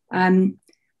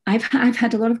 I've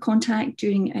had a lot of contact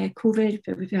during COVID,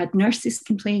 but we've had nurses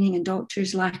complaining and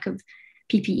doctors' lack of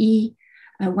PPE.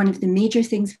 One of the major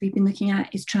things we've been looking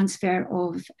at is transfer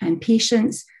of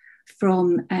patients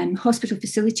from hospital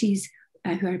facilities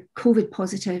who are COVID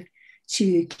positive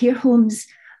to care homes,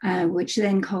 which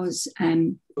then cause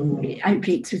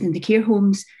outbreaks within the care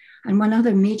homes. And one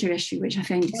other major issue, which I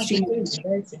found extremely...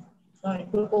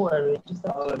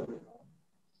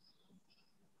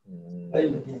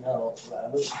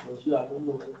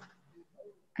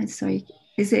 I'm sorry,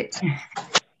 is it?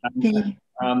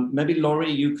 Maybe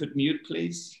Laurie, you could mute,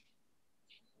 please.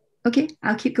 Okay,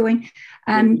 I'll keep going.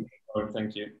 Thank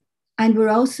you. And we're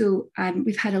also,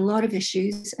 we've had a lot of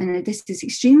issues, and this is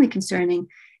extremely concerning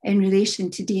in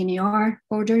relation to DNAR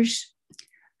orders.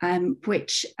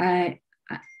 where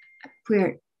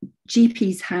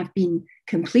GPs have been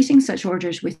completing such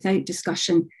orders without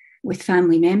discussion with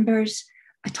family members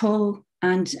at all.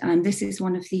 And this is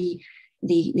one of the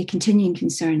continuing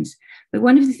concerns. But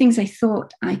one of the things I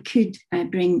thought I could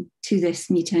bring to this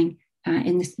meeting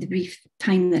in the brief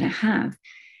time that I have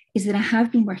is that I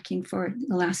have been working for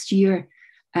the last year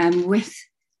with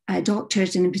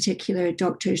doctors, and in particular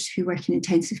doctors who work in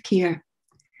intensive care.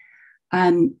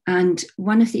 And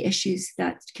one of the issues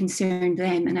that concerned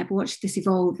them, and I've watched this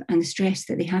evolve and the stress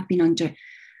that they have been under,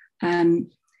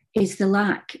 is the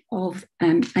lack of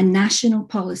a national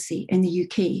policy in the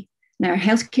UK. Now, our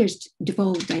healthcare's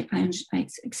devolved, I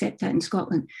accept that in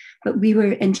Scotland, but we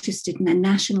were interested in a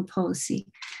national policy.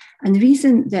 And the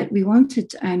reason that we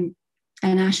wanted a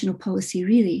national policy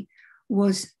really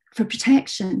was for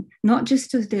protection, not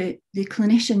just of the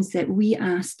clinicians that we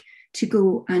ask to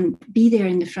go and be there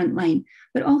in the front line,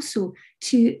 but also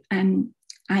to, I'm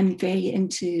very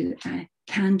into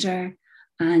candour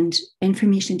and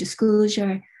information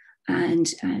disclosure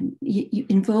and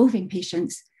involving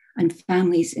patients and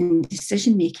families in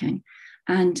decision making.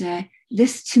 And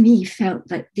this to me felt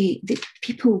that the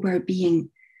people were being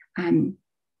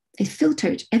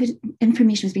filtered,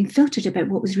 information was being filtered about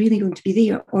what was really going to be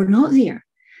there or not there,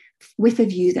 with a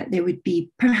view that there would be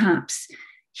perhaps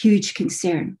huge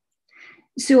concern.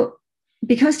 So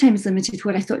because time is limited,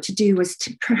 what I thought to do was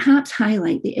to perhaps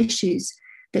highlight the issues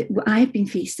that I've been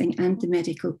facing and the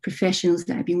medical professionals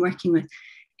that I've been working with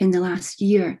in the last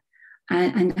year.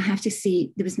 And I have to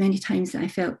say, there was many times that I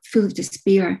felt full of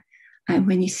despair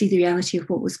when you see the reality of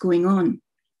what was going on.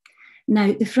 Now,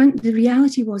 the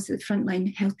reality was that the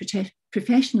frontline health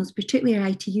professionals, particularly our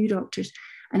ITU doctors,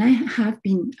 and I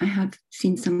have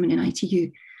seen someone in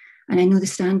ITU, and I know the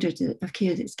standard of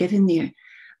care that's given there.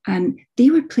 They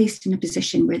were placed in a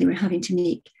position where they were having to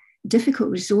make difficult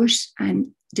resource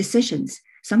decisions,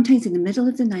 sometimes in the middle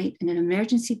of the night on an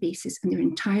emergency basis, and they're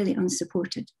entirely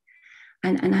unsupported.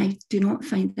 And I do not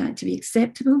find that to be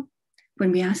acceptable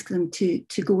when we ask them to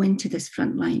go into this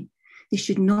front line. They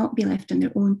should not be left on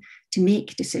their own to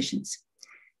make decisions.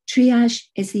 Triage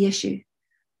is the issue.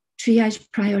 Triage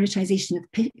prioritization of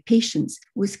patients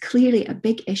was clearly a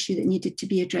big issue that needed to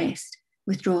be addressed,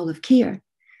 withdrawal of care.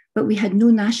 But we had no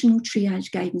national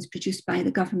triage guidance produced by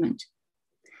the government.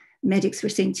 Medics were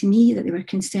saying to me that they were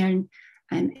concerned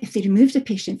if they removed a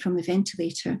patient from a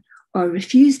ventilator or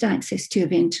refused access to a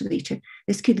ventilator,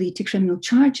 this could lead to criminal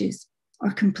charges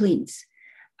or complaints.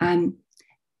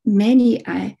 Many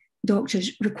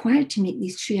doctors required to make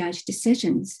these triage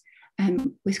decisions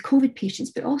with COVID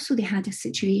patients, but also they had a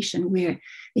situation where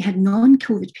they had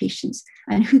non-COVID patients,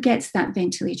 and who gets that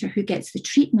ventilator, who gets the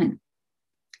treatment.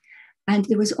 And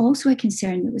there was also a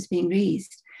concern that was being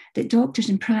raised that doctors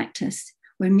in practice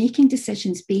were making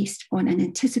decisions based on an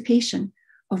anticipation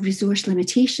of resource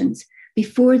limitations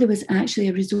before there was actually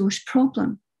a resource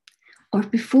problem, or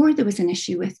before there was an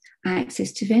issue with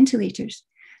access to ventilators.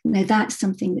 Now, that's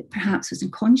something that perhaps was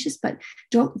unconscious, but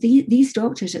these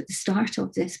doctors at the start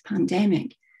of this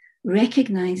pandemic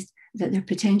recognised that there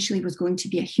potentially was going to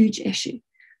be a huge issue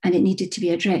and it needed to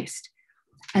be addressed.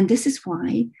 And this is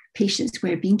why patients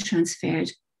were being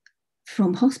transferred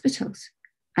from hospitals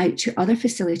out to other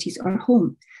facilities or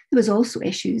home. There was also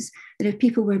issues that if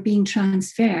people were being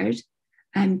transferred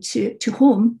to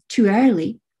home too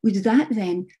early, would that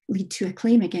then lead to a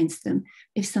claim against them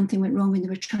if something went wrong when they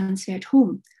were transferred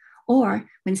home? Or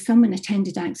when someone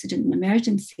attended accident and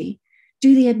emergency,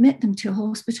 do they admit them to a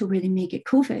hospital where they may get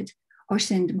COVID or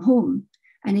send them home?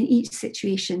 And in each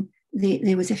situation,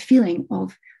 there was a feeling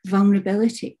of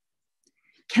vulnerability.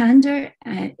 Candour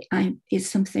is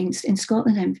something in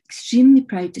Scotland I'm extremely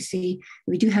proud to say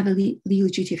we do have a legal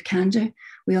duty of candour.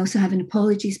 We also have an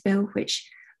apologies bill, which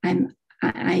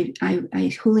I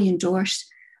wholly endorse.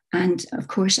 And of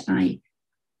course, I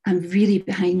am really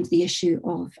behind the issue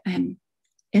of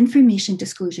information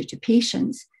disclosure to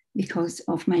patients because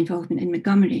of my involvement in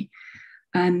Montgomery.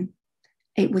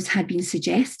 It had been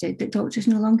suggested that doctors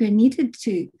no longer needed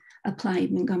to apply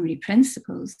Montgomery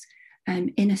principles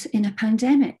in a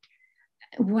pandemic.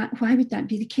 Why would that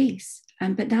be the case?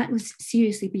 But that was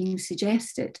seriously being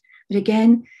suggested. But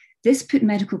again, this put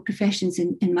medical professions,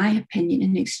 in my opinion,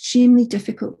 in an extremely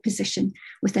difficult position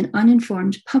with an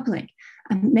uninformed public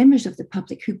and members of the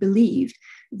public who believed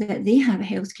that they have a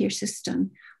healthcare system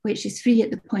which is free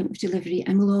at the point of delivery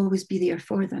and will always be there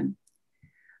for them.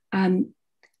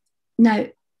 Now,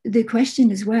 the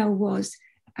question as well was,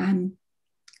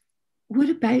 what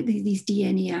about these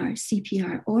DNER,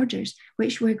 CPR orders,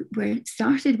 which were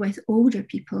started with older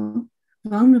people,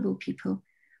 vulnerable people,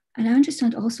 and I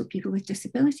understand also people with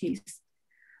disabilities.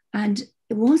 And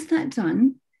was that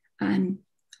done,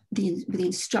 the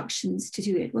instructions to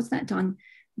do it, was that done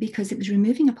because it was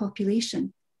removing a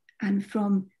population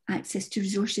from access to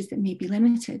resources that may be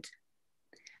limited?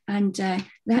 And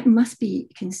that must be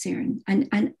a concern.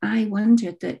 And I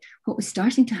wondered that what was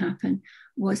starting to happen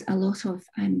was a lot of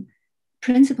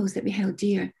principles that we held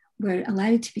dear were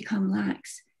allowed to become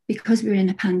lax because we were in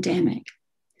a pandemic.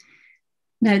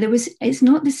 Now, it's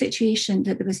not the situation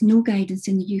that there was no guidance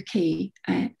in the UK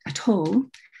at all,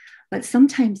 but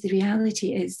sometimes the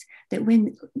reality is that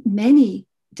when many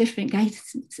different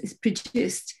guidance is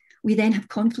produced, we then have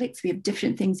conflicts, we have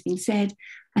different things being said,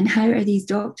 and how are these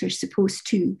doctors supposed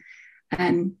to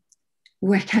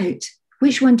work out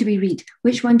which one do we read,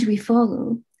 which one do we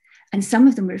follow? And some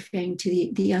of them were referring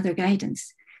to the other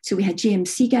guidance. So we had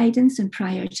GMC guidance on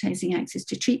prioritising access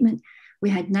to treatment. We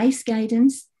had NICE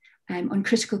guidance on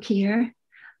critical care,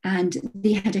 and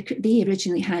they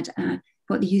originally had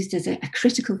what they used as a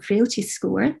critical frailty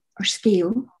score or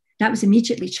scale. That was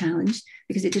immediately challenged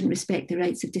because it didn't respect the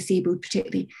rights of disabled,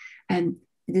 particularly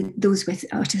those with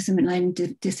autism and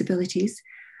learning disabilities.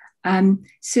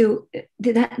 So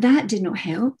that did not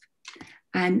help.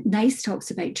 NICE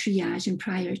talks about triage and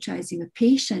prioritising of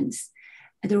patients.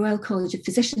 The Royal College of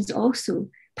Physicians also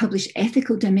published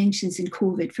ethical dimensions in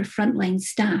COVID for frontline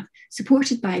staff,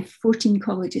 supported by 14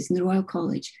 colleges in the Royal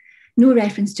College. No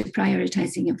reference to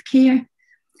prioritising of care.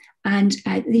 And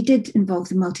they did involve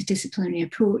the multidisciplinary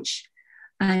approach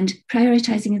and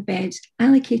prioritising of beds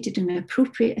allocated in an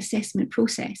appropriate assessment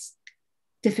process.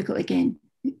 Difficult again,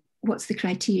 what's the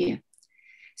criteria?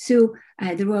 So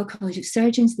the Royal College of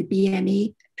Surgeons, the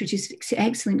BMA, produced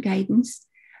excellent guidance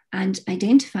and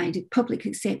identified a public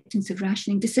acceptance of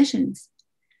rationing decisions.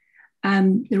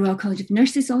 The Royal College of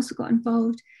Nurses also got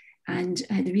involved, and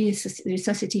the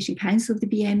Resuscitation Council of the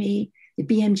BMA, the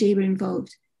BMJ were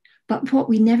involved. But what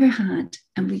we never had,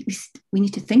 and we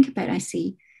need to think about, I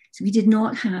say, so we did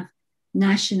not have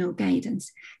national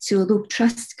guidance. So although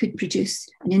trusts could produce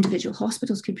and individual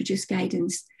hospitals could produce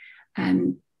guidance,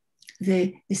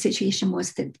 the situation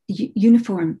was that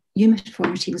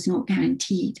uniformity was not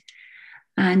guaranteed.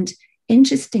 And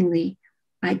interestingly,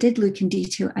 I did look in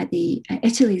detail at the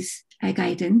Italy's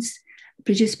guidance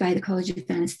produced by the College of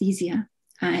Anaesthesia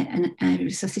and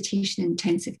Resuscitation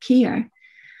Intensive Care.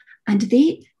 And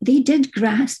they did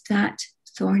grasp that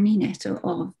thorny nettle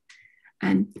of,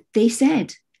 they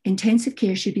said intensive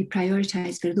care should be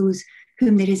prioritised for those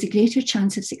whom there is a greater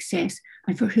chance of success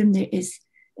and for whom there is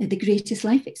the greatest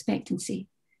life expectancy.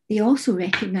 They also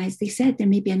recognised, they said there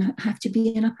may have to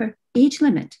be an upper age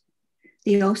limit.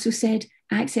 They also said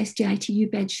access to ITU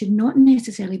beds should not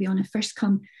necessarily be on a first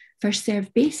come, first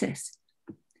served basis.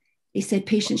 They said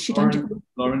patients should undergo.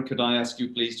 Lauren, could I ask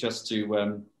you please just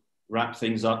to wrap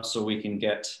things up so we can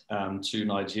get to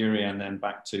Nigeria and then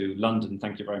back to London?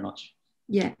 Thank you very much.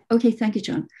 Yeah, okay, thank you,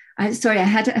 John. Sorry,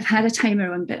 I've had a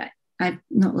timer on, but I've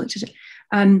not looked at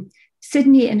it.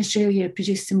 Sydney in Australia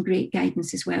produced some great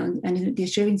guidance as well. And the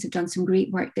Australians have done some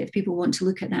great work that if people want to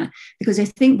look at that, because I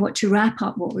think to wrap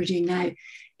up what we're doing now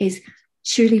is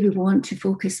surely we want to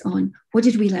focus on what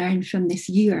did we learn from this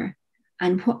year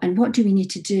and what do we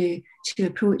need to do to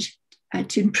approach,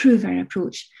 to improve our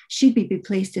approach should we be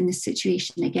placed in this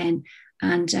situation again.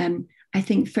 And I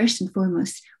think first and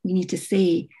foremost, we need to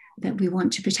say that we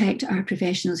want to protect our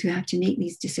professionals who have to make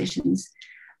these decisions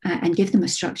and give them a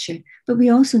structure. But we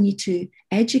also need to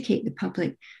educate the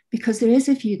public because there is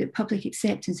a view that public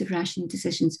acceptance of rationing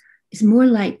decisions is more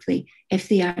likely if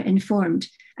they are informed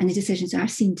and the decisions are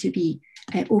seen to be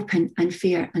open and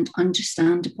fair and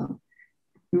understandable.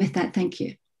 And with that, thank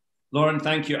you. Lauren,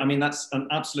 thank you. I mean, that's an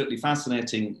absolutely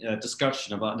fascinating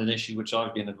discussion about an issue which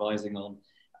I've been advising on.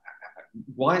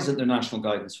 Why isn't there national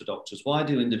guidance for doctors? Why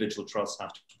do individual trusts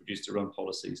have to produce their own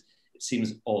policies? It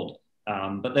seems odd.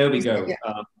 But there we go.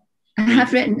 I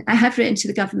have written to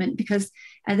the government because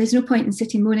there's no point in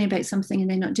sitting moaning about something and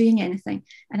then not doing anything.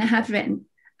 And I have written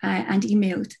and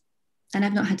emailed, and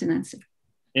I've not had an answer.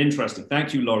 Interesting.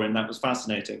 Thank you, Lauren. That was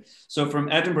fascinating. So from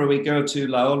Edinburgh, we go to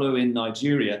Laolu in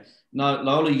Nigeria. Now,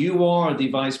 Laolu, you are the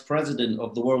Vice President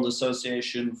of the World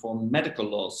Association for Medical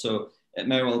Law. So it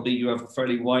may well be you have a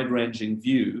fairly wide-ranging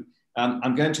view.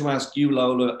 I'm going to ask you,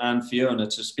 Laolu and Fiona,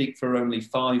 to speak for only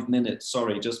 5 minutes.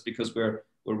 Sorry, just because we're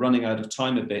running out of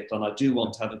time a bit, and I do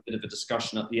want to have a bit of a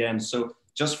discussion at the end. So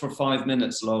just for 5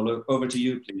 minutes, Laolu, over to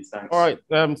you, please. Thanks. All right.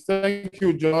 Thank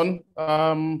you, John.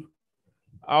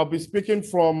 I'll be speaking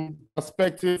from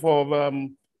perspective of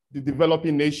the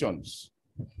developing nations.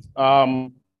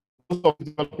 Most of the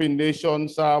developing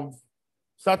nations have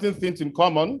certain things in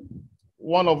common,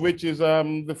 one of which is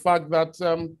the fact that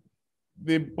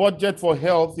the budget for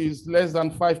health is less than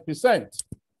 5%.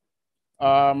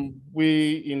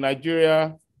 We in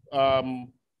Nigeria,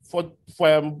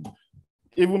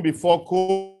 even before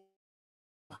COVID,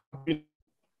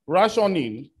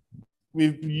 rationing,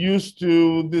 we've used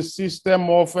to the system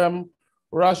of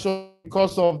ration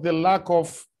because of the lack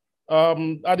of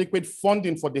adequate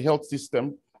funding for the health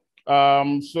system.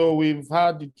 So we've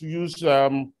had to use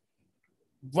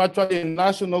virtually a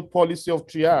national policy of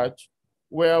triage,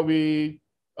 where we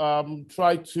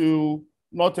try to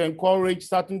not encourage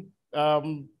certain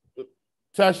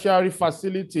tertiary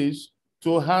facilities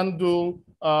to handle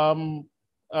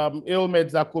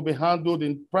ailments that could be handled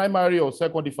in primary or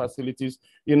secondary facilities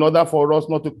in order for us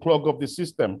not to clog up the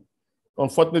system.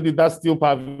 Unfortunately, that still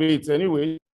pervades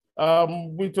anyway.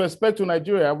 With respect to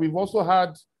Nigeria, we've also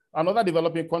had another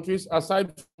developing countries,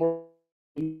 aside from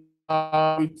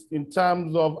in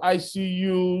terms of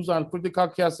ICUs and critical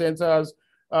care centers,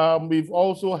 we've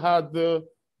also had the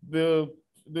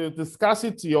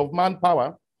scarcity of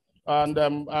manpower and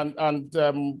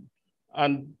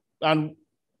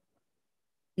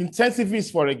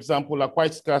intensivists, for example, are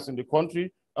quite scarce in the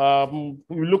country.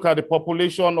 We look at the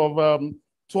population of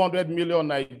 200 million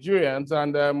Nigerians,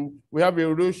 and we have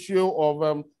a ratio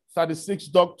of 36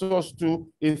 doctors to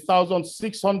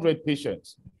 1,600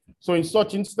 patients. So in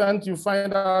such instance, you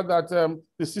find out that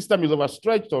the system is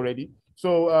overstretched already.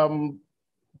 So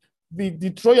the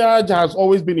triage has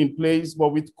always been in place, but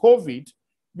with COVID,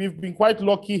 we've been quite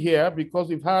lucky here because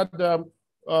we've had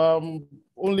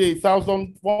only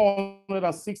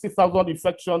 160,000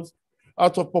 infections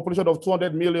out of a population of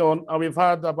 200 million, and we've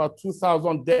had about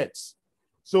 2,000 deaths.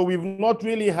 So we've not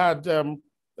really had,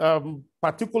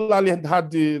 particularly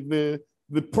had the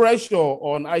pressure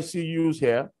on ICUs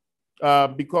here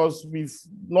because we've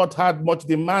not had much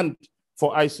demand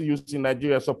for ICUs in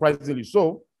Nigeria, surprisingly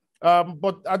so.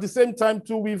 But at the same time,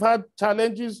 too, we've had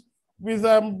challenges with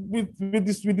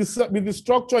the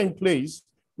structure in place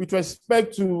with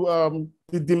respect to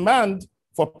the demand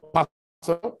for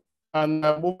personnel and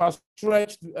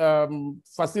overstretched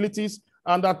facilities,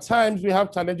 and at times we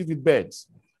have challenges with beds.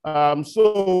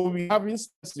 So we have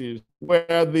instances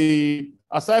where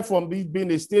aside from this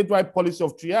being a statewide policy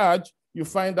of triage, you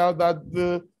find out that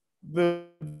the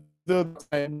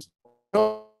times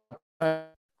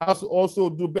has to also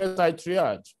do bedside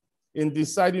triage in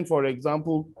deciding, for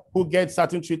example, who gets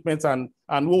certain treatments and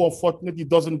who unfortunately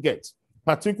doesn't get,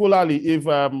 particularly if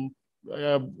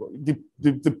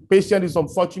the patient is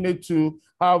unfortunate to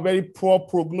have very poor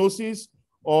prognosis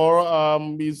or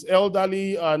is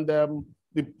elderly and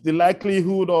the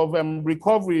likelihood of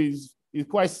recovery is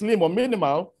quite slim or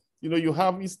minimal. You know, you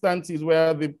have instances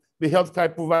where the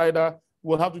healthcare provider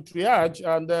will have to triage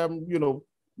and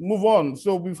move on.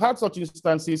 So we've had such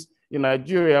instances in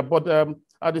Nigeria, but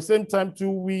at the same time too,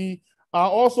 we are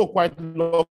also quite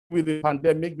lucky with the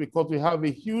pandemic because we have a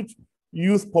huge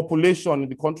youth population in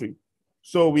the country.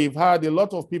 So we've had a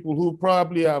lot of people who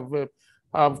probably have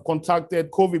contracted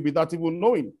COVID without even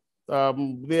knowing.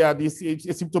 They are these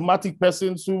asymptomatic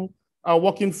persons who are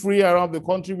walking free around the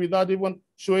country without even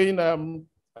showing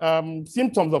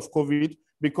symptoms of COVID,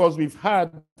 because we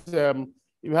have a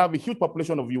huge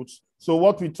population of youths. So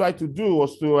what we tried to do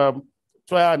was to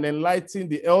try and enlighten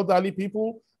the elderly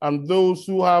people and those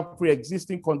who have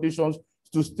pre-existing conditions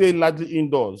to stay largely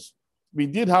indoors. We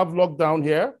did have lockdown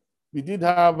here. We did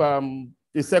have a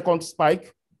second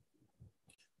spike,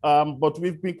 but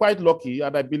we've been quite lucky,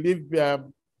 and I believe the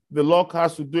luck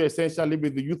has to do essentially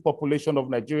with the youth population of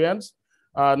Nigerians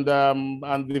and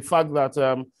the fact that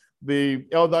the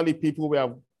elderly people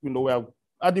were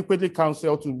adequately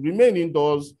counseled to remain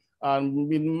indoors and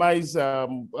minimize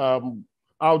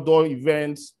outdoor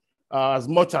events as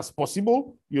much as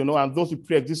possible, and those with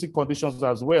pre-existing conditions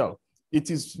as well. We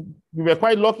were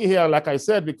quite lucky here, like I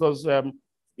said, because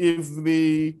if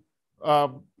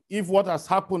what has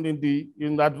happened in the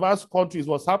advanced countries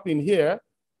was happening here,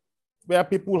 where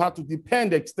people had to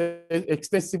depend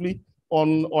extensively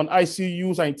on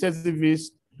ICUs and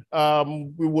intensivists,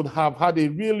 we would have had a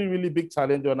really, really big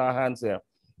challenge on our hands here.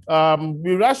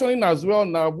 We're rationing as well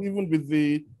now, even with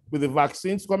the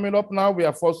vaccines coming up now. We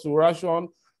are forced to ration,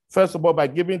 first of all, by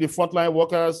giving the frontline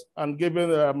workers and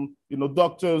giving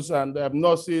doctors and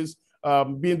nurses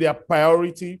being their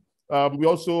priority. We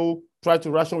also try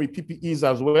to ration with PPEs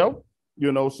as well.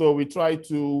 So we try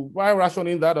to, while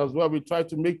rationing that as well, we try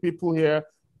to make people here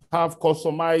have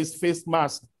customized face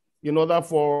masks in order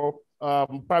for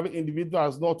private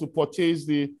individuals not to purchase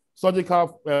the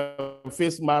surgical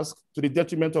face mask to the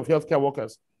detriment of healthcare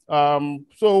workers.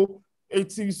 So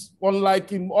it is,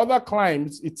 unlike in other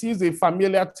climes, it is a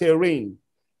familiar terrain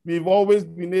we've always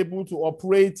been able to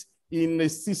operate in a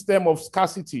system of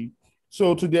scarcity.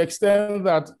 So to the extent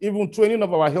that even training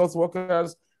of our health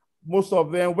workers, most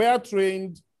of them were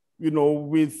trained, you know,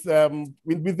 with the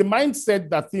mindset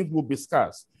that things will be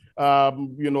scarce.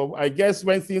 You know, I guess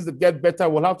when things get better,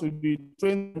 we'll have to be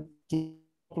trained to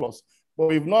surplus. But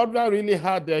we've not really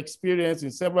had the experience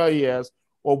in several years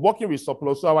of working with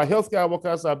surplus. So our healthcare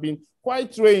workers have been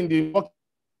quite trained in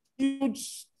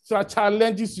huge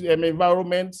challenges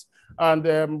environments.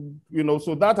 And, you know,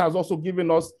 so that has also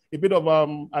given us a bit of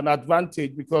an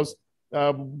advantage because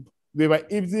they were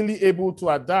easily able to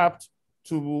adapt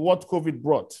to what COVID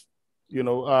brought. You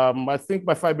know, I think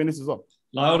my 5 minutes is up.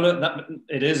 Laura,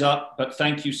 it is up, but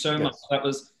thank you so much. Yes. That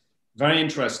was very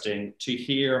interesting to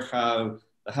hear how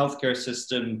the healthcare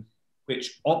system,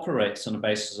 which operates on a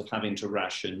basis of having to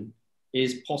ration,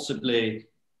 is possibly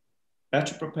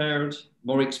better prepared,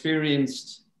 more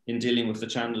experienced in dealing with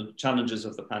the challenges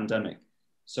of the pandemic.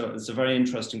 So it's a very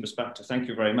interesting perspective. Thank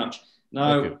you very much.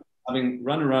 Now, having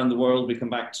run around the world, we come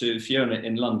back to Fiona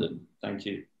in London. Thank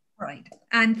you. Right,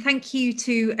 and thank you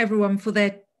to everyone for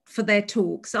their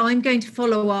talks. I'm going to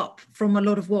follow up from a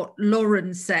lot of what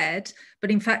Lauren said,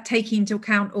 but in fact taking into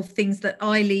account of things that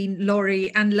Eileen,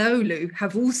 Laurie and Lolu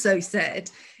have also said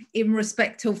in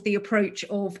respect of the approach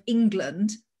of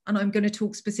England. And I'm going to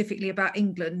talk specifically about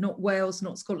England, not Wales,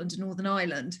 not Scotland and Northern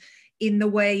Ireland, in the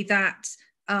way that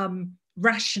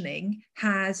rationing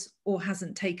has or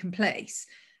hasn't taken place.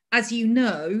 As you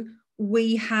know,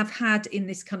 we have had in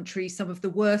this country some of the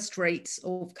worst rates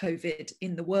of COVID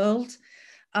in the world.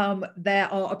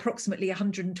 There are approximately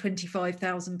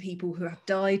 125,000 people who have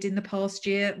died in the past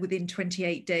year within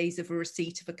 28 days of a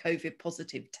receipt of a COVID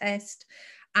positive test.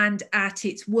 And at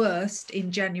its worst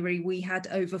in January, we had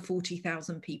over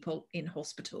 40,000 people in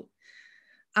hospital.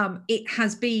 It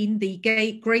has been the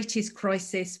greatest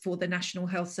crisis for the National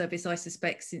Health Service, I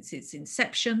suspect, since its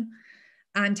inception,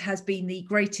 and has been the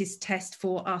greatest test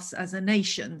for us as a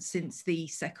nation since the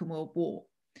Second World War.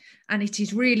 And it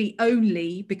is really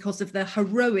only because of the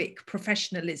heroic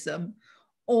professionalism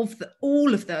of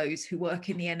all of those who work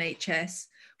in the NHS,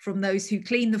 from those who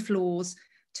clean the floors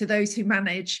to those who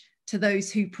manage to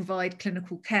those who provide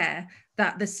clinical care,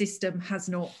 that the system has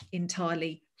not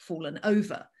entirely fallen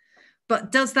over.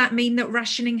 But does that mean that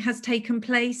rationing has taken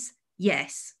place?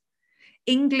 Yes.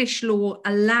 English law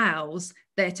allows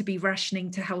there to be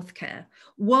rationing to healthcare.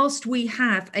 Whilst we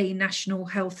have a National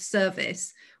Health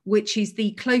Service, which is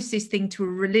the closest thing to a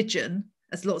religion,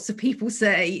 as lots of people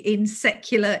say, in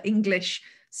secular English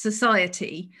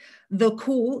society, the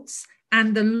courts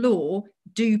and the law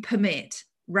do permit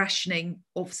rationing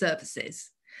of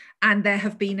services. And there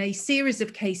have been a series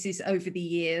of cases over the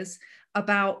years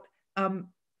about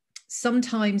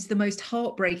sometimes the most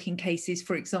heartbreaking cases,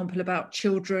 for example, about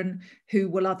children who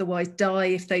will otherwise die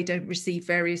if they don't receive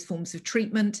various forms of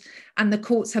treatment. And the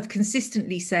courts have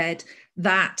consistently said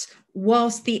that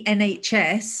whilst the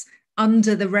NHS,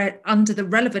 under the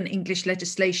relevant English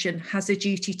legislation, has a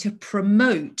duty to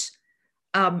promote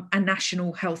a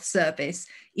national health service,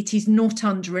 it is not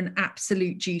under an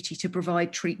absolute duty to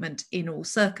provide treatment in all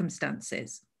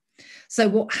circumstances. So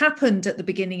what happened at the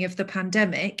beginning of the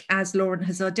pandemic, as Lauren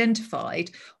has identified,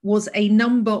 was a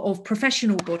number of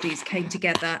professional bodies came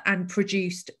together and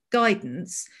produced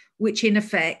guidance, which in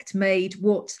effect made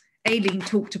what Aileen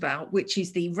talked about, which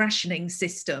is the rationing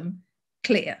system,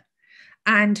 clear.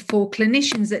 And for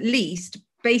clinicians at least,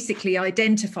 basically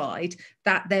identified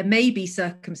that there may be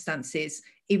circumstances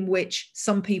in which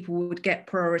some people would get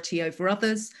priority over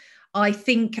others. I'm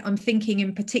thinking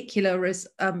in particular, as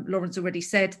Lauren's already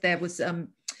said, there was the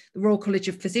Royal College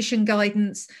of Physician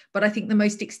guidance, but I think the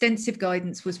most extensive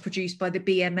guidance was produced by the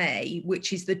BMA,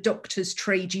 which is the doctors'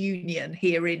 trade union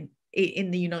here in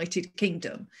the United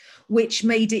Kingdom, which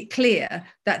made it clear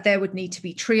that there would need to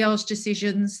be triage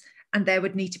decisions and there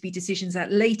would need to be decisions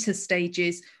at later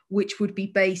stages, which would be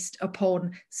based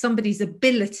upon somebody's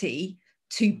ability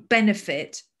to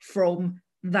benefit from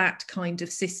that kind of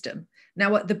system.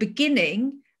 Now, at the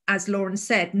beginning, as Lauren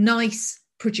said, NICE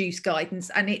produced guidance,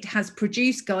 and it has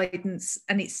produced guidance,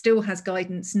 and it still has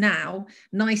guidance now.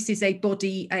 NICE is a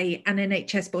body, an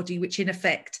NHS body, which in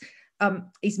effect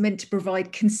is meant to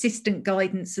provide consistent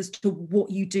guidance as to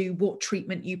what you do, what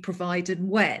treatment you provide, and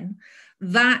when.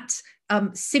 That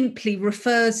simply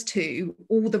refers to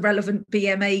all the relevant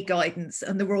BMA guidance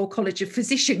and the Royal College of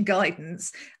Physician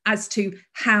guidance as to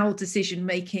how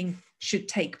decision-making should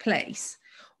take place.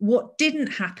 What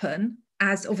didn't happen,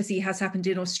 as obviously has happened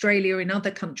in Australia and other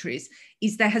countries,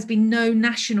 is there has been no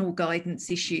national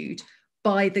guidance issued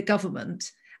by the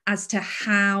government as to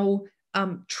how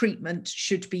treatment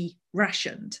should be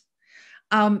rationed.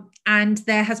 And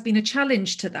there has been a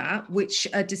challenge to that, which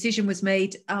a decision was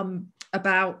made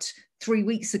about 3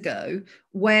 weeks ago,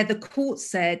 where the court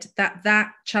said that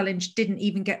that challenge didn't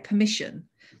even get permission.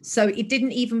 So it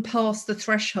didn't even pass the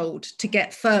threshold to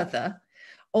get further,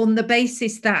 on the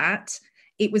basis that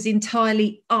it was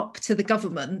entirely up to the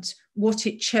government what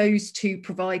it chose to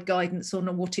provide guidance on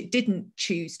and what it didn't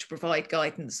choose to provide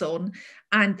guidance on.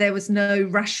 And there was no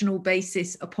rational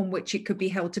basis upon which it could be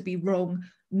held to be wrong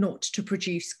not to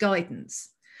produce guidance.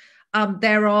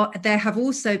 There have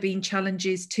also been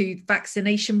challenges to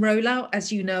vaccination rollout.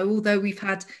 As you know, although we've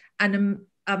had an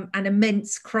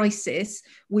immense crisis,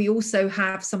 we also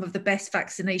have some of the best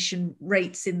vaccination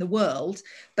rates in the world,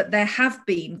 but there have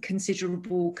been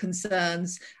considerable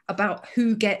concerns about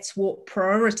who gets what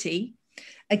priority.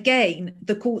 Again,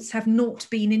 the courts have not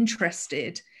been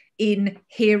interested in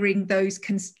hearing those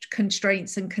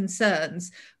constraints and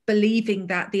concerns, believing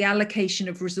that the allocation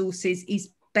of resources is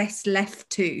best left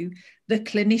to the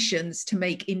clinicians to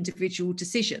make individual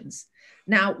decisions.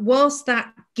 Now, whilst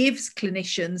that gives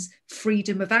clinicians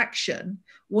freedom of action,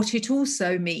 what it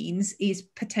also means is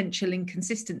potential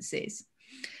inconsistencies.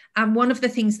 And one of the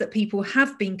things that people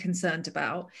have been concerned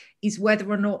about is whether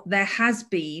or not there has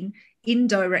been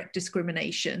indirect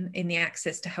discrimination in the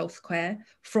access to healthcare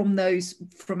from those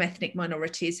from ethnic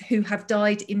minorities who have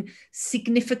died in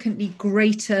significantly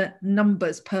greater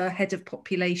numbers per head of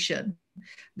population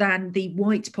than the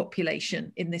white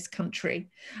population in this country,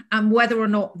 and whether or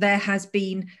not there has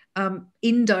been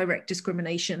indirect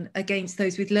discrimination against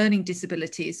those with learning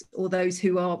disabilities or those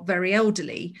who are very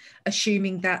elderly,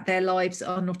 assuming that their lives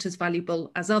are not as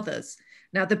valuable as others.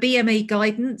 Now, the BMA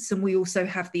guidance, and we also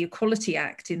have the Equality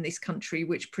Act in this country,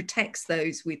 which protects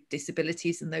those with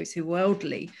disabilities and those who are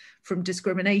elderly from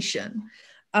discrimination,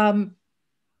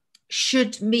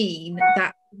 should mean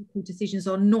that decisions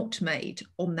are not made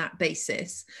on that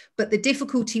basis. But the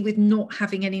difficulty with not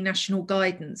having any national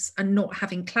guidance and not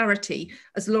having clarity,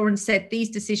 as Lauren said, these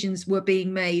decisions were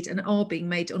being made and are being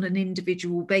made on an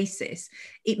individual basis.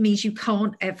 It means you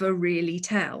can't ever really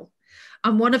tell.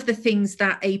 And one of the things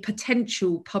that a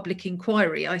potential public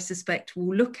inquiry, I suspect,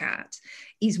 will look at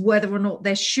is whether or not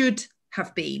there should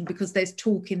have been, because there's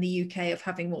talk in the UK of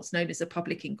having what's known as a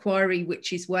public inquiry,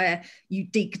 which is where you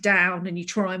dig down and you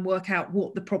try and work out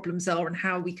what the problems are and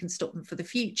how we can stop them for the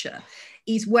future,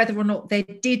 is whether or not there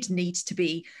did need to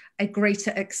be a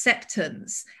greater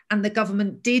acceptance. And the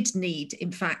government did need,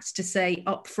 in fact, to say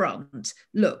up front,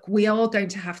 look, we are going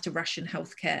to have to ration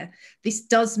healthcare. This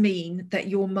does mean that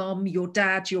your mum, your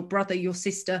dad, your brother, your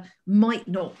sister might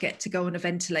not get to go on a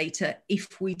ventilator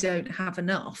if we don't have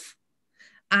enough.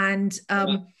 And I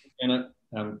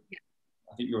think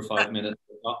you're 5 minutes.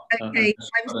 Okay,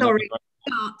 I'm sorry,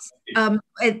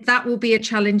 but that will be a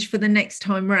challenge for the next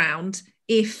time round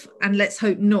if, and let's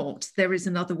hope not, there is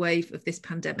another wave of this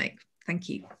pandemic. Thank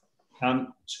you. I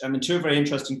mean, two very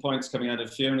interesting points coming out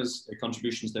of Fiona's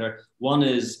contributions there. One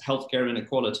is healthcare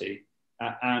inequality,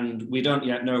 and we don't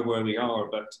yet know where we are,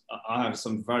 but I have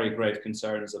some very grave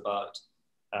concerns about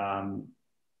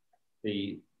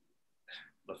the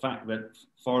fact that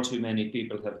far too many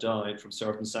people have died from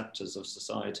certain sectors of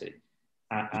society.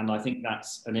 And I think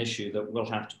that's an issue that will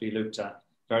have to be looked at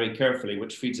very carefully,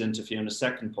 which feeds into Fiona's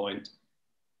second point,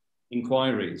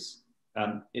 inquiries.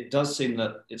 It does seem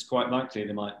that it's quite likely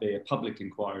there might be a public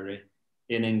inquiry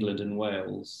in England and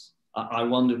Wales. I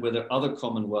wonder whether other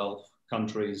Commonwealth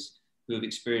countries who have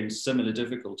experienced similar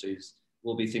difficulties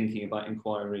will be thinking about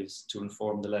inquiries to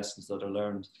inform the lessons that are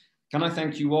learned. Can I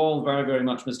thank you all very, very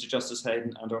much, Mr. Justice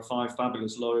Hayden, and our 5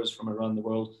 fabulous lawyers from around the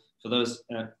world for those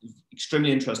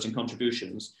extremely interesting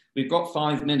contributions. We've got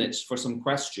 5 minutes for some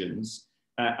questions,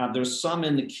 and there's some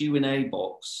in the Q&A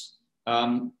box.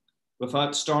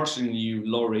 Without starting you,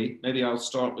 Laurie, maybe I'll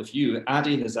start with you.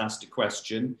 Addy has asked a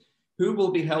question. Who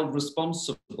will be held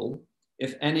responsible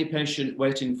if any patient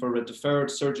waiting for a deferred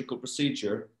surgical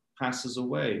procedure passes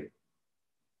away?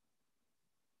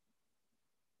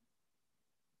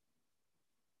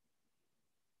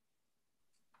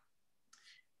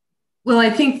 Well,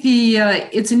 I think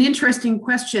it's an interesting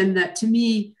question that to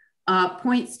me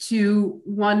points to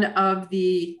one of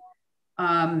the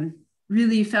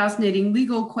really fascinating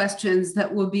legal questions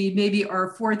that will be maybe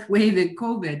our 4th wave in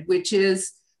COVID, which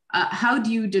is how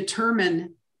do you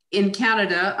determine in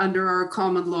Canada under our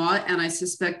common law, and I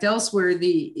suspect elsewhere,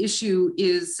 the issue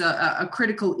is a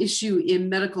critical issue in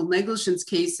medical negligence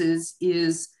cases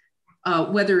is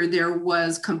whether there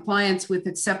was compliance with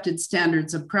accepted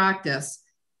standards of practice.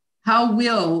 How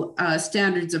will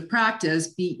standards of practice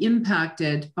be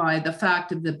impacted by the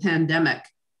fact of the pandemic?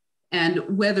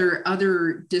 and whether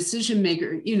other decision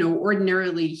makers,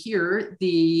 ordinarily here,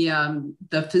 the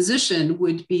physician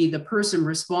would be the person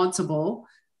responsible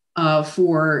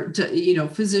for,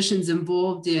 physicians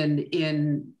involved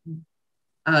in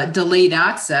delayed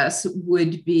access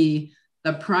would be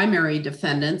the primary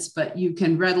defendants, but you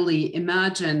can readily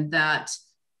imagine that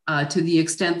to the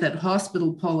extent that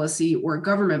hospital policy or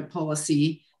government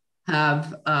policy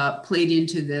have played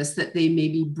into this, that they may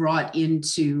be brought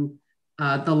into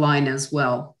the line as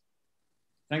well.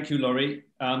 Thank you, Laurie.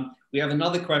 We have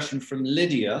another question from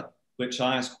Lydia, which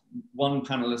I asked one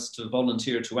panelist to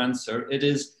volunteer to answer. It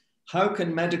is, how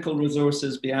can medical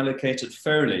resources be allocated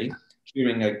fairly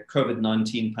during a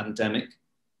COVID-19 pandemic?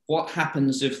 What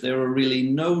happens if there are really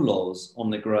no laws on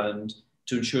the ground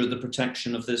to ensure the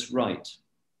protection of this right?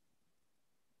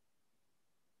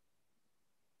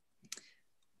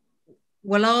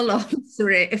 Well, I'll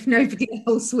answer it if nobody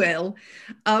else will.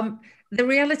 The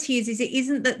reality is it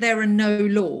isn't that there are no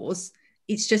laws,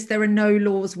 it's just there are no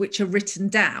laws which are written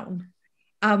down.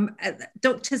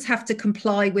 Doctors have to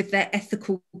comply with their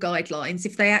ethical guidelines.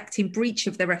 If they act in breach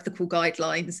of their ethical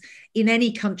guidelines in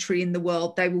any country in the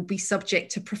world, they will be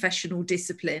subject to professional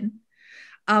discipline.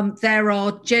 There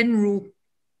are general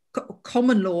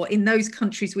common law in those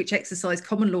countries which exercise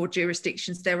common law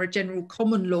jurisdictions. There are general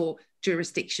common law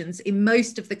jurisdictions in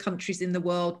most of the countries in the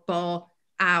world, bar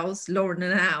ours, Lauren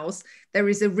and ours. There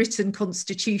is a written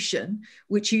constitution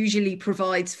which usually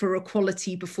provides for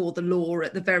equality before the law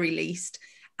at the very least,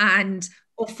 and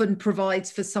often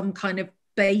provides for some kind of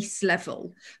base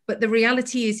level. But the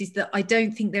reality is that I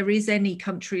don't think there is any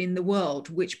country in the world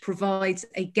which provides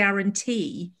a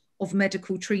guarantee of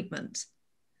medical treatment.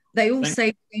 They all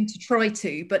say they're going to try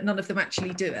to, but none of them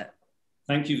actually do it.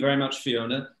 Thank you very much,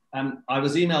 Fiona. I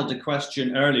was emailed a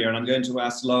question earlier, and I'm going to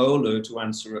ask Laolu to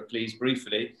answer it, please,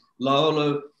 briefly.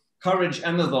 Laolu, Courage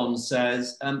Emavon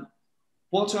says,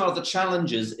 what are the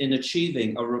challenges in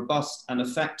achieving a robust and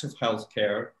effective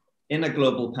healthcare in a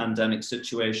global pandemic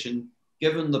situation,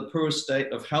 given the poor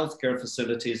state of healthcare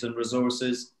facilities and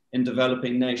resources in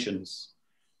developing nations?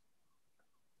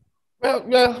 Well,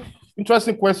 yeah,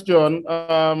 interesting question.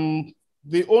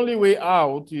 The only way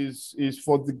out is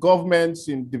for the governments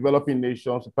in developing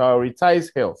nations to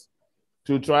prioritize health,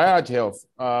 to triage health,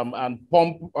 and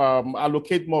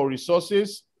allocate more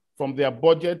resources from their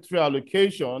budgetary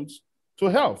allocations to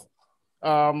health.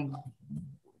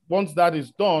 Once that is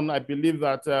done, I believe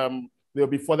that they'll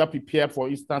be further prepared for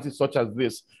instances such as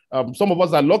this. Some of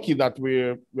us are lucky that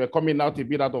we're coming out a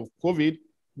bit out of COVID,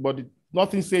 but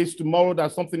nothing says tomorrow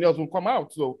that something else will come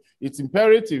out. So it's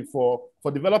imperative for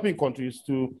developing countries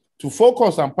to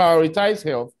focus and prioritize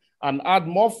health and add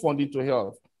more funding to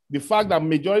health. The fact that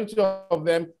majority of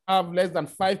them have less than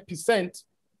 5%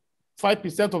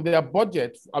 of their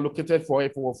budget allocated for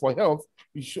health,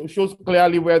 it shows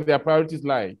clearly where their priorities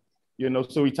lie.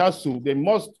 So they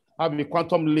must have a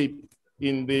quantum leap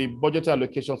in the budget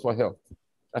allocations for health.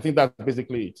 I think that's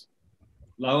basically it.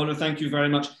 Laola, thank you very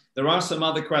much. There are some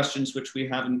other questions which we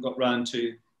haven't got round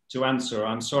to answer.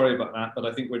 I'm sorry about that, but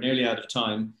I think we're nearly out of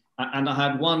time. And I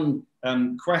had one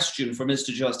question for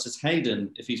Mr. Justice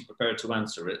Hayden, if he's prepared to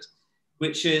answer it,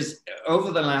 which is,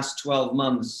 over the last 12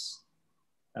 months,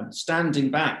 standing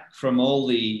back from all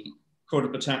the Court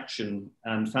of Protection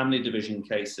and family division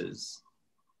cases,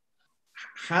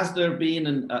 has there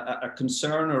been a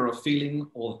concern or a feeling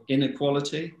of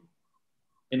inequality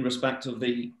in respect of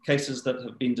the cases that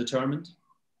have been determined?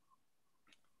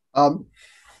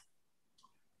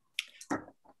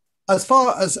 As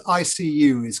far as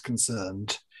ICU is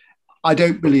concerned, I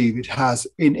don't believe it has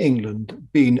in England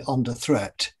been under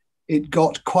threat. It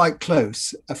got quite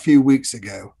close a few weeks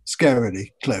ago,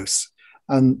 scarily close.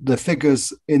 And the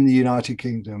figures in the United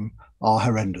Kingdom are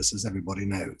horrendous, as everybody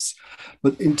knows.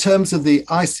 But in terms of the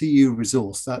ICU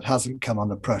resource, that hasn't come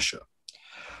under pressure.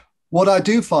 What I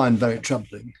do find very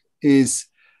troubling is,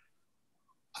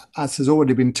 as has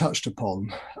already been touched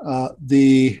upon,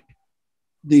 the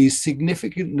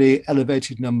significantly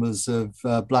elevated numbers of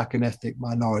Black and ethnic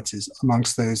minorities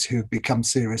amongst those who have become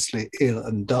seriously ill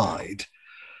and died.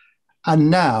 And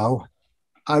now,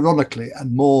 ironically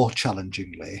and more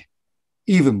challengingly,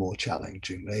 even more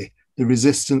challengingly, the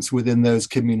resistance within those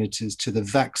communities to the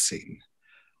vaccine.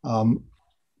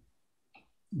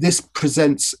 This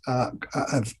presents a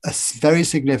very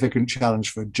significant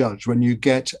challenge for a judge when you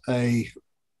get a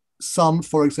son,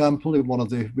 for example, in one of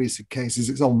the recent cases,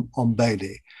 it's on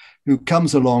Bailey, who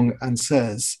comes along and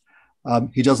says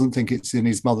he doesn't think it's in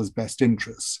his mother's best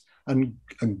interests, and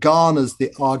garners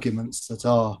the arguments that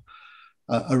are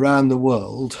around the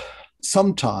world,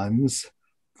 sometimes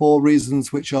for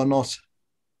reasons which are not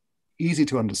easy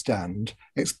to understand,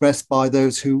 expressed by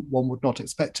those who one would not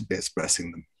expect to be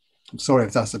expressing them. I'm sorry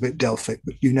if that's a bit Delphic,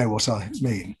 but you know what I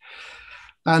mean.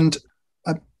 And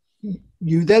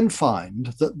you then find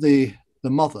that the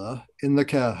mother in the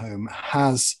care home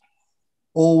has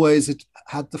always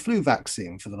had the flu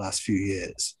vaccine for the last few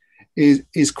years,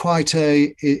 is quite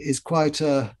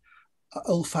a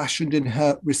old-fashioned in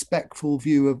her respectful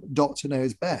view of doctor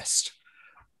knows best.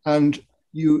 And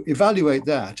you evaluate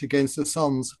that against the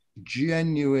son's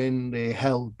genuinely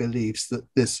held beliefs that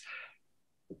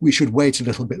we should wait a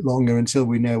little bit longer until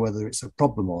we know whether it's a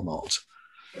problem or not,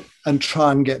 and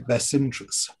try and get best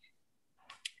interests.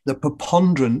 The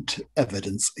preponderant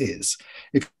evidence is,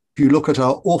 if you look at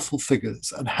our awful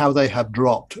figures and how they have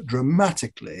dropped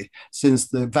dramatically since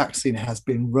the vaccine has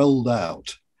been rolled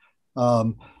out,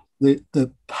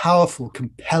 the powerful,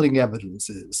 compelling evidence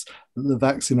is that the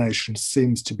vaccination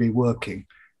seems to be working.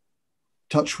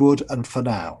 Touch wood, and for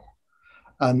now.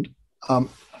 And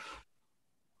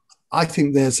I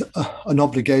think there's an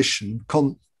obligation,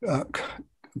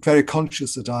 very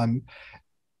conscious that I'm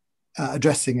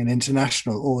addressing an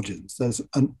international audience. There's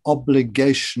an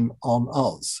obligation on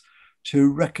us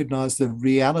to recognize the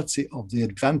reality of the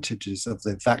advantages of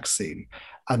the vaccine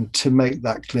and to make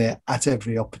that clear at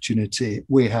every opportunity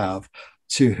we have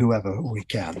to whoever we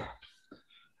can.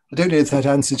 I don't know if that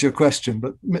answers your question,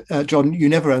 but John, you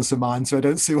never answer mine, so I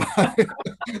don't see why.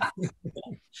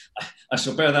 I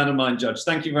shall bear that in mind, Judge.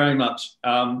 Thank you very much.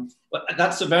 But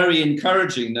that's a very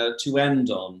encouraging note to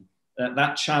end on,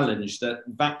 that challenge that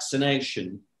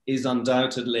vaccination is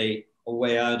undoubtedly a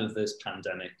way out of this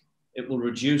pandemic. It will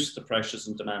reduce the pressures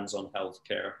and demands on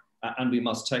healthcare, and we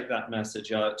must take that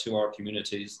message out to our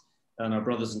communities and our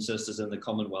brothers and sisters in the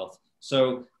Commonwealth.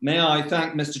 So may I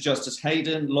thank Mr. Justice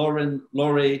Hayden, Lauren,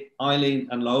 Laurie, Eileen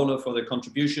and Lola for their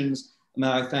contributions. May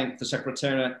I thank the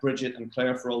Secretariat, Bridget and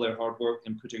Claire, for all their hard work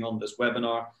in putting on this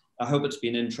webinar. I hope it's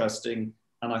been interesting,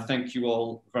 and I thank you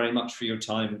all very much for your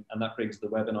time, and that brings the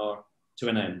webinar to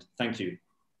an end. Thank you.